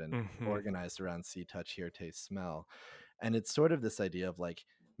structured and Hmm. organized around see, touch, hear, taste, smell. And it's sort of this idea of like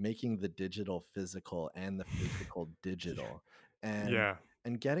making the digital physical and the physical Yeah. digital, and Yeah.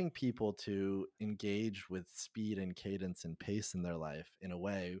 getting people to engage with speed and cadence and pace in their life in a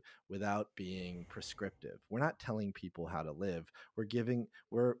way without being prescriptive. We're not telling people how to live.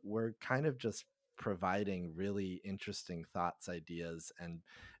 We're kind of just providing really interesting thoughts, ideas, and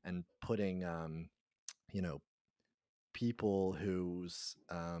putting you know people whose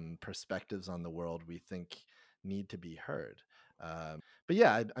perspectives on the world we think need to be heard. But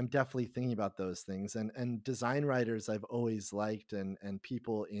yeah, I'm definitely thinking about those things, and design writers I've always liked, and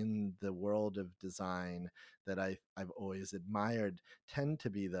people in the world of design that I've always admired tend to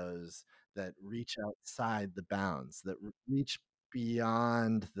be those that reach outside the bounds, that reach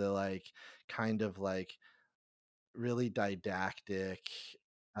beyond the like kind of like really didactic,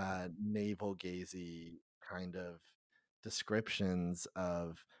 navel gazy kind of descriptions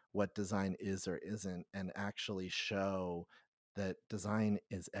of what design is or isn't, and actually show that design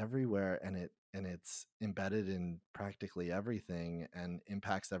is everywhere, and it's embedded in practically everything and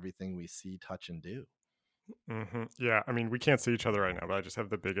impacts everything we see, touch, and do. Yeah, I mean, we can't see each other right now, but I just have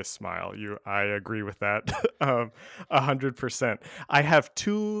the biggest smile. I agree with that, 100%. I have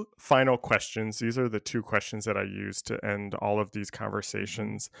two final questions. These are the two questions that I use to end all of these Hmm.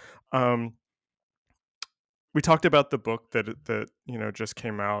 conversations. Um, we talked about the book that just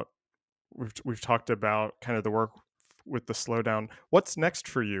came out. We've talked about kind of the work with the slowdown. What's next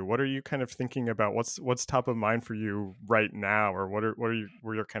for you? What are you kind of thinking about? What's top of mind for you right now, or what are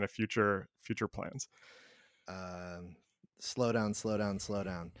your kind of future plans? Um, Slow down, slow down, slow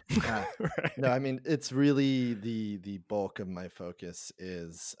down. Uh, no, Right. I mean it's really the bulk of my focus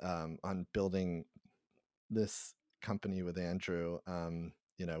is on building this company with Andrew.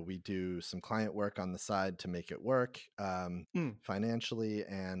 We do some client work on the side to make it work Mm, financially,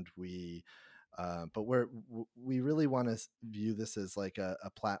 and but we really want to view this as like a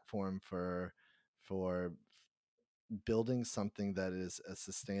platform for building something that is a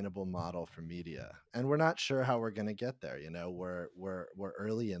sustainable model for media. And we're not sure how we're going to get there. We're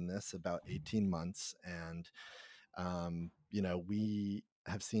early in this, about 18 months, and we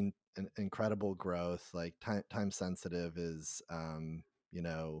have seen an incredible growth. Like time sensitive is you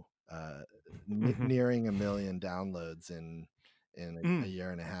know mhm, nearing 1 million downloads in a mm.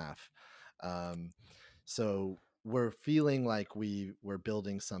 year and a half. um, so we're feeling like we're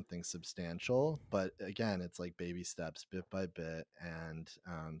building something substantial, but again, it's like baby steps, bit by bit. And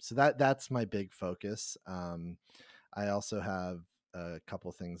so that's my big focus. I also have a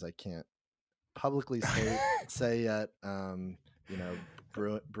couple things I can't publicly say yet.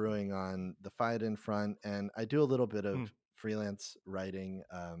 Brewing on the fight in front, and I do a little bit of Mm, freelance writing.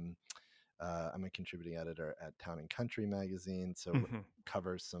 I'm a contributing editor at Town and Country magazine, so mhm.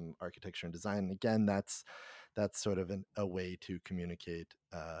 covers some architecture and design. And again, that's sort of a way to communicate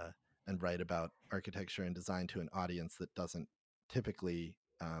and write about architecture and design to an audience that doesn't typically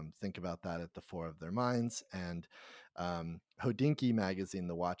think about that at the fore of their minds. And Hodinkee magazine,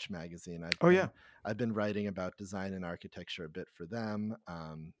 the watch magazine, Oh, yeah. I've been writing about design and architecture a bit for them.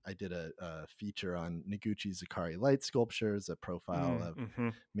 I did a feature on Noguchi Zakari light sculptures, a profile Mm, of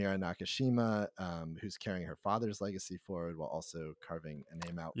mhm. Mira Nakashima, who's carrying her father's legacy forward while also carving a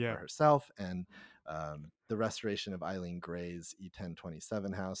name out for Yeah. herself. And the restoration of Eileen Gray's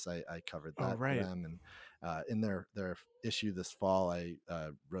E1027 house, I covered Oh, that for right. them. And in their issue this fall, I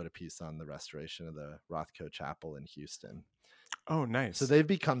wrote a piece on the restoration of the Rothko Chapel in Houston. Oh, So nice. they've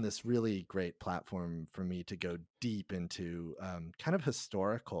become this really great platform for me to go deep into kind of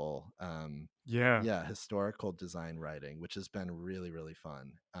Yeah. historical design writing, which has been really, really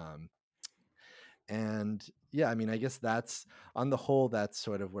fun. And yeah, I mean, I guess that's on the whole, that's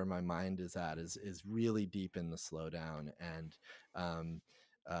sort of where my mind is at, is really deep in the slowdown. And um,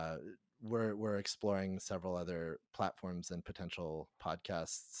 uh, we're exploring several other platforms and potential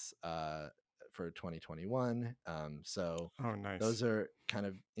podcasts for 2021. So Oh, those nice. are kind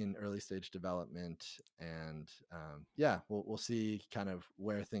of in early stage development. And yeah, we'll see kind of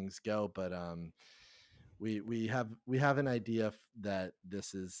where things go. But we have an idea that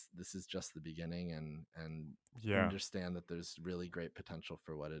this is just the beginning, and Yeah. understand that there's really great potential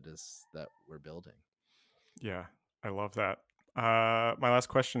for what it is that we're building. Yeah. I love that. My last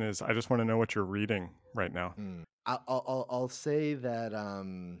question is, I just want to know what you're reading right now. I'll say that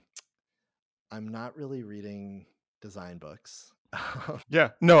I'm not really reading design books. Yeah.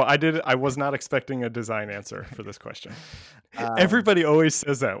 No, I was not expecting a design answer for this question. um, Everybody always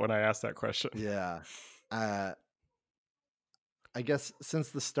says that when I ask that question. yeah. uh, I guess since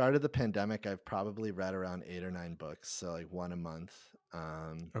the start of the pandemic, I've probably read around 8 or 9 books, so like one a month.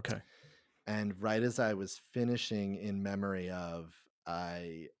 Okay. And right as I was finishing In Memory Of,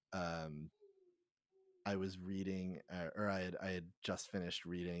 I was reading, or I had just finished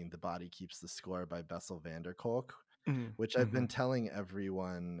reading The Body Keeps the Score by Bessel van der Kolk, Mm, which I've been mhm. telling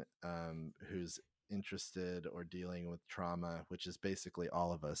everyone who's interested or dealing with trauma, which is basically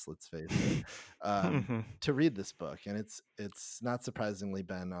all of us, let's face it, um, Mhm. to read this book. And it's not surprisingly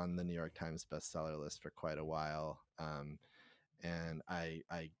been on the New York Times bestseller list for quite a while. And I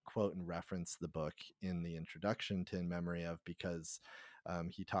quote and reference the book in the introduction to In Memory Of, because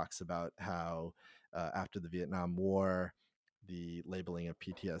he talks about how after the Vietnam War, the labeling of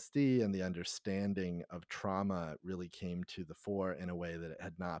PTSD and the understanding of trauma really came to the fore in a way that it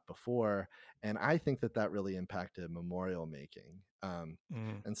had not before. And I think that really impacted memorial making. Mm,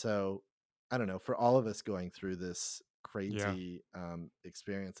 And so, I don't know, for all of us going through this yeah. crazy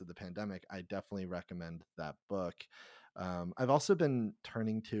experience of the pandemic, I definitely recommend that book. I've also been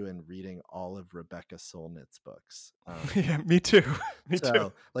turning to and reading all of Rebecca Solnit's books. Yeah, me too. Me too.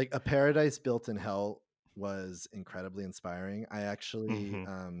 So, like, A Paradise Built in Hell was incredibly inspiring. I actually,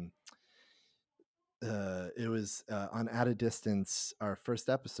 Hmm. it was on At a Distance, our first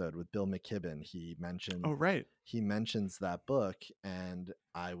episode with Bill McKibben. Oh, right. He mentions that book, and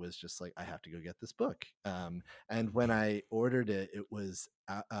I was just like, I have to go get this book. And when I ordered it, it was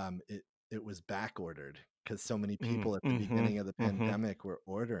back ordered because so many people at the Mm-hmm. beginning of the Mm-hmm. pandemic were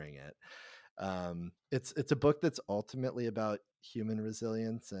ordering it. It's a book that's ultimately about human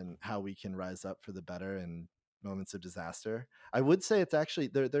resilience and how we can rise up for the better in moments of disaster. I would say it's actually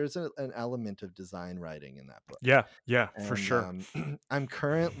there's an element of design writing in that book. Yeah, yeah, for And sure. I'm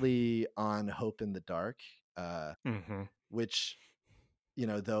currently on Hope in the Dark, Hmm. which,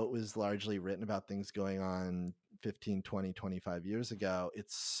 though it was largely written about things going on 15, 20, 25 years ago,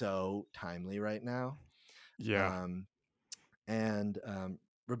 it's so timely right now. Yeah. Um, and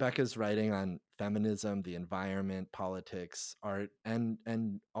Rebecca's writing on feminism, the environment, politics, art, and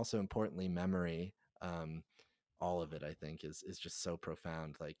also importantly memory. Um, all of it, I think, is just so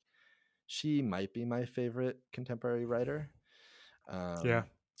profound. Like, she might be my favorite contemporary writer. Yeah.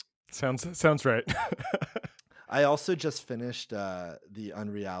 Um, Sounds right. I also just finished The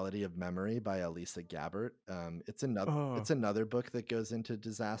Unreality of Memory by Elisa Gabbard. Oh, It's another book that goes into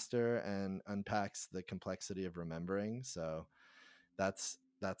disaster and unpacks the complexity of remembering. So that's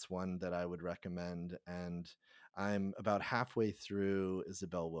one that I would recommend. And I'm about halfway through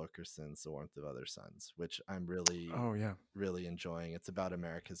Isabel Wilkerson's The Warmth of Other Suns, which I'm really, oh yeah. really enjoying. It's about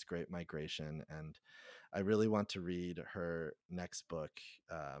America's Great Migration, and I really want to read her next book,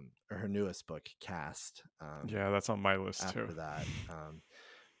 or her newest book, Cast, Yeah, that's on my list too. after that.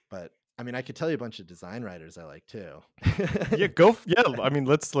 But I mean, I could tell you a bunch of design writers I like too. Yeah, yeah, I mean,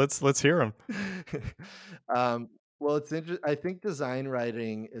 let's hear them. Well, I think design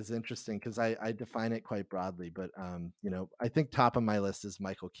writing is interesting because I define it quite broadly. But I think top of my list is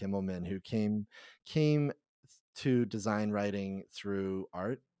Michael Kimmelman, who came to design writing through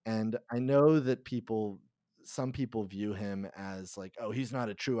art. And I know that some people view him as like, oh, he's not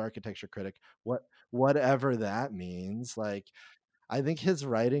a true architecture critic. Whatever that means. Like, I think his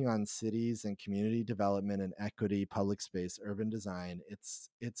writing on cities and community development and equity, public space, urban design, it's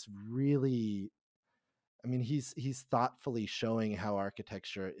really, I mean, he's thoughtfully showing how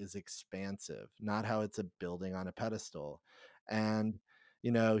architecture is expansive, not how it's a building on a pedestal. And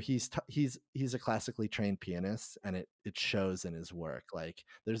he's a classically trained pianist, and it shows in his work. Like,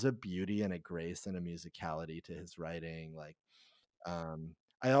 there's a beauty and a grace and a musicality to his writing. Like,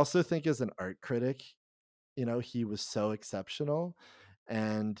 I also think as an art critic, he was so exceptional.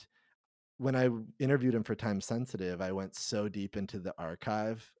 And when I interviewed him for Time Sensitive, I went so deep into the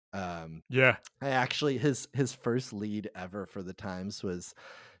archive. Yeah. I actually his first lead ever for the Times was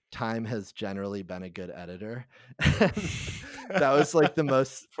Time has generally been a good editor. And that was like the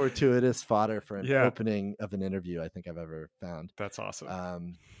most fortuitous fodder for an Yeah, opening of an interview I think I've ever found. that's awesome.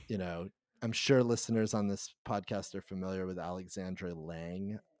 Um, you know, I'm sure listeners on this podcast are familiar with Alexandra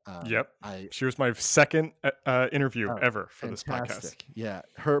Lang. Yep. I She was my second interview Oh, ever for this podcast. fantastic. Yeah,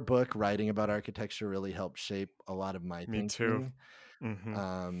 her book, Writing About Architecture, really helped shape a lot of my Me too. thinking.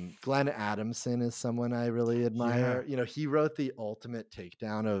 Hmm. Glenn Adamson is someone I really Yeah. admire. He wrote the ultimate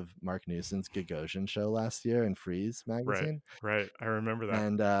takedown of Mark Newson's Gagosian show last year in Freeze Right. magazine. Right. I remember that.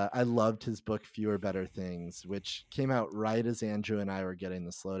 And I loved his book, Fewer Better Things, which came out right as Andrew and I were getting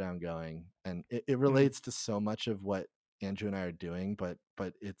the slowdown going. And it Mm. relates to so much of what Andrew and I are doing, but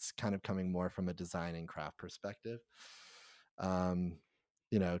it's kind of coming more from a design and craft perspective. Um,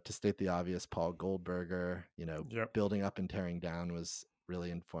 to state the obvious, Paul Goldberger, Yep. Building Up and Tearing Down was really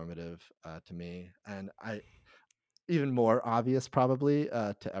informative to me. And even more obvious probably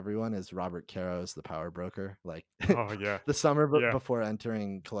to everyone is Robert Caro's The Power Broker. Like, Oh yeah. the summer Yeah. before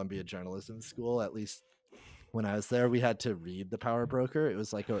entering Columbia Journalism School, at least when I was there, we had to read The Power Broker. It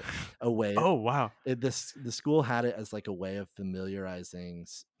was like a way. Oh wow. The school had it as like a way of familiarizing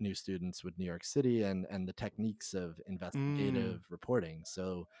new students with New York City and the techniques of Mm. investigative reporting.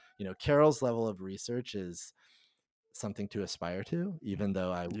 So Carol's level of research is something to aspire to, even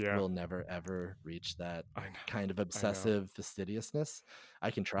though I Yeah. will never ever reach that I know. kind of I know. obsessive fastidiousness.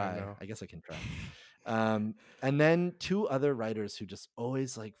 I can I try. know. I guess I can try. And then two other writers who just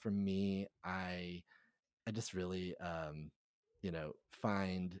always, like, for me, I just really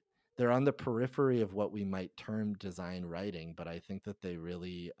find they're on the periphery of what we might term design writing, but I think that they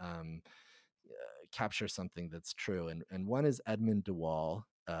really capture something that's true. And one is Edmund DeWall.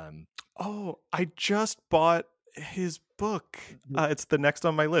 Oh, I just bought his book. Y- It's the next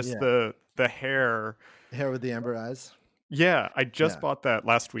on my list. yeah, The hair. Hair with the Amber Eyes. Yeah, I just Yeah. bought that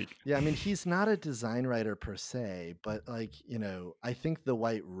last week. Yeah, I mean, he's not a design writer per se, but like, I think The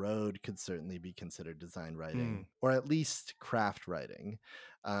White Road could certainly be considered design Mm, writing, or at least craft writing.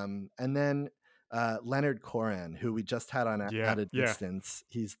 And then Leonard Cohen, who we just had on yeah, At a yeah. Distance,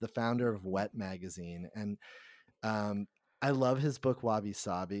 he's the founder of Wet Magazine. And um, I love his book Wabi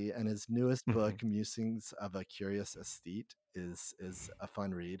Sabi, and his newest Mhm. book, Musings of a Curious Aesthete, is a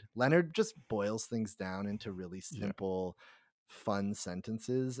fun read. Leonard just boils things down into really Yeah, simple, fun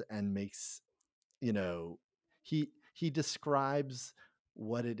sentences and makes you know he describes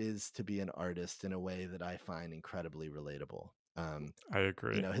what it is to be an artist in a way that I find incredibly relatable. I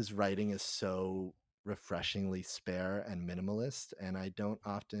agree. His writing is so refreshingly spare and minimalist, and I don't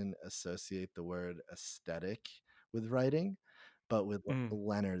often associate the word aesthetic with writing, but with Mm.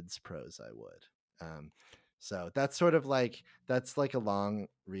 Leonard's prose I would. So that's sort of like that's like a long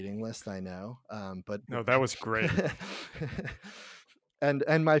reading list, I know, but No, that was great. and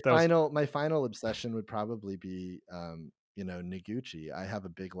That was my final obsession would probably be Noguchi. I have a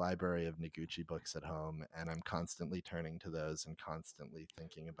big library of Noguchi books at home, and I'm constantly turning to those and constantly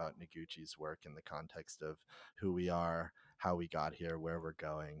thinking about Noguchi's work in the context of who we are, how we got here, where we're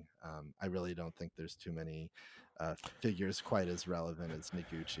going. I really don't think there's too many figures quite as relevant as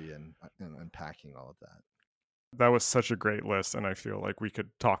Noguchi, and unpacking all of that. that was such a great list, and I feel like we could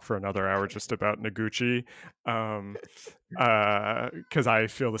talk for another hour just about Noguchi, because I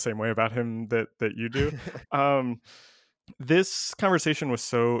feel the same way about him that you do. Um, this conversation was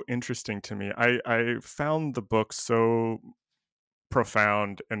so interesting to me. I found the book so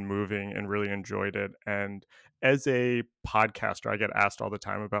profound and moving and really enjoyed it. And as a podcaster, I get asked all the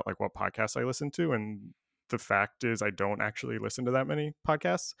time about like what podcasts I listen to, and the fact is I don't actually listen to that many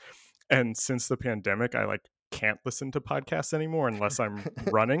podcasts. And since the pandemic, I like can't listen to podcasts anymore unless I'm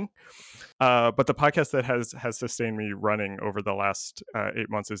running. But the podcast that has sustained me running over the last 8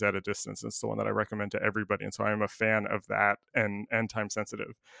 months is At a Distance. It's the one that I recommend to everybody, and so I am a fan of that and Time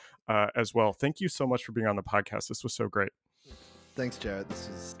Sensitive as well. Thank you so much for being on the podcast. This was so great. Thanks, Jared. This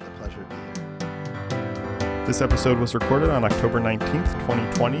was a pleasure to be here. This episode was recorded on October 19th,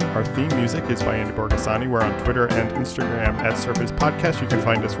 2020. Our theme music is by Andy Borgasani. We're on Twitter and Instagram at Surface Podcast. You can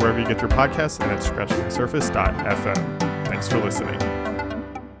find us wherever you get your podcasts and at scratchingthesurface.fm. Thanks for listening.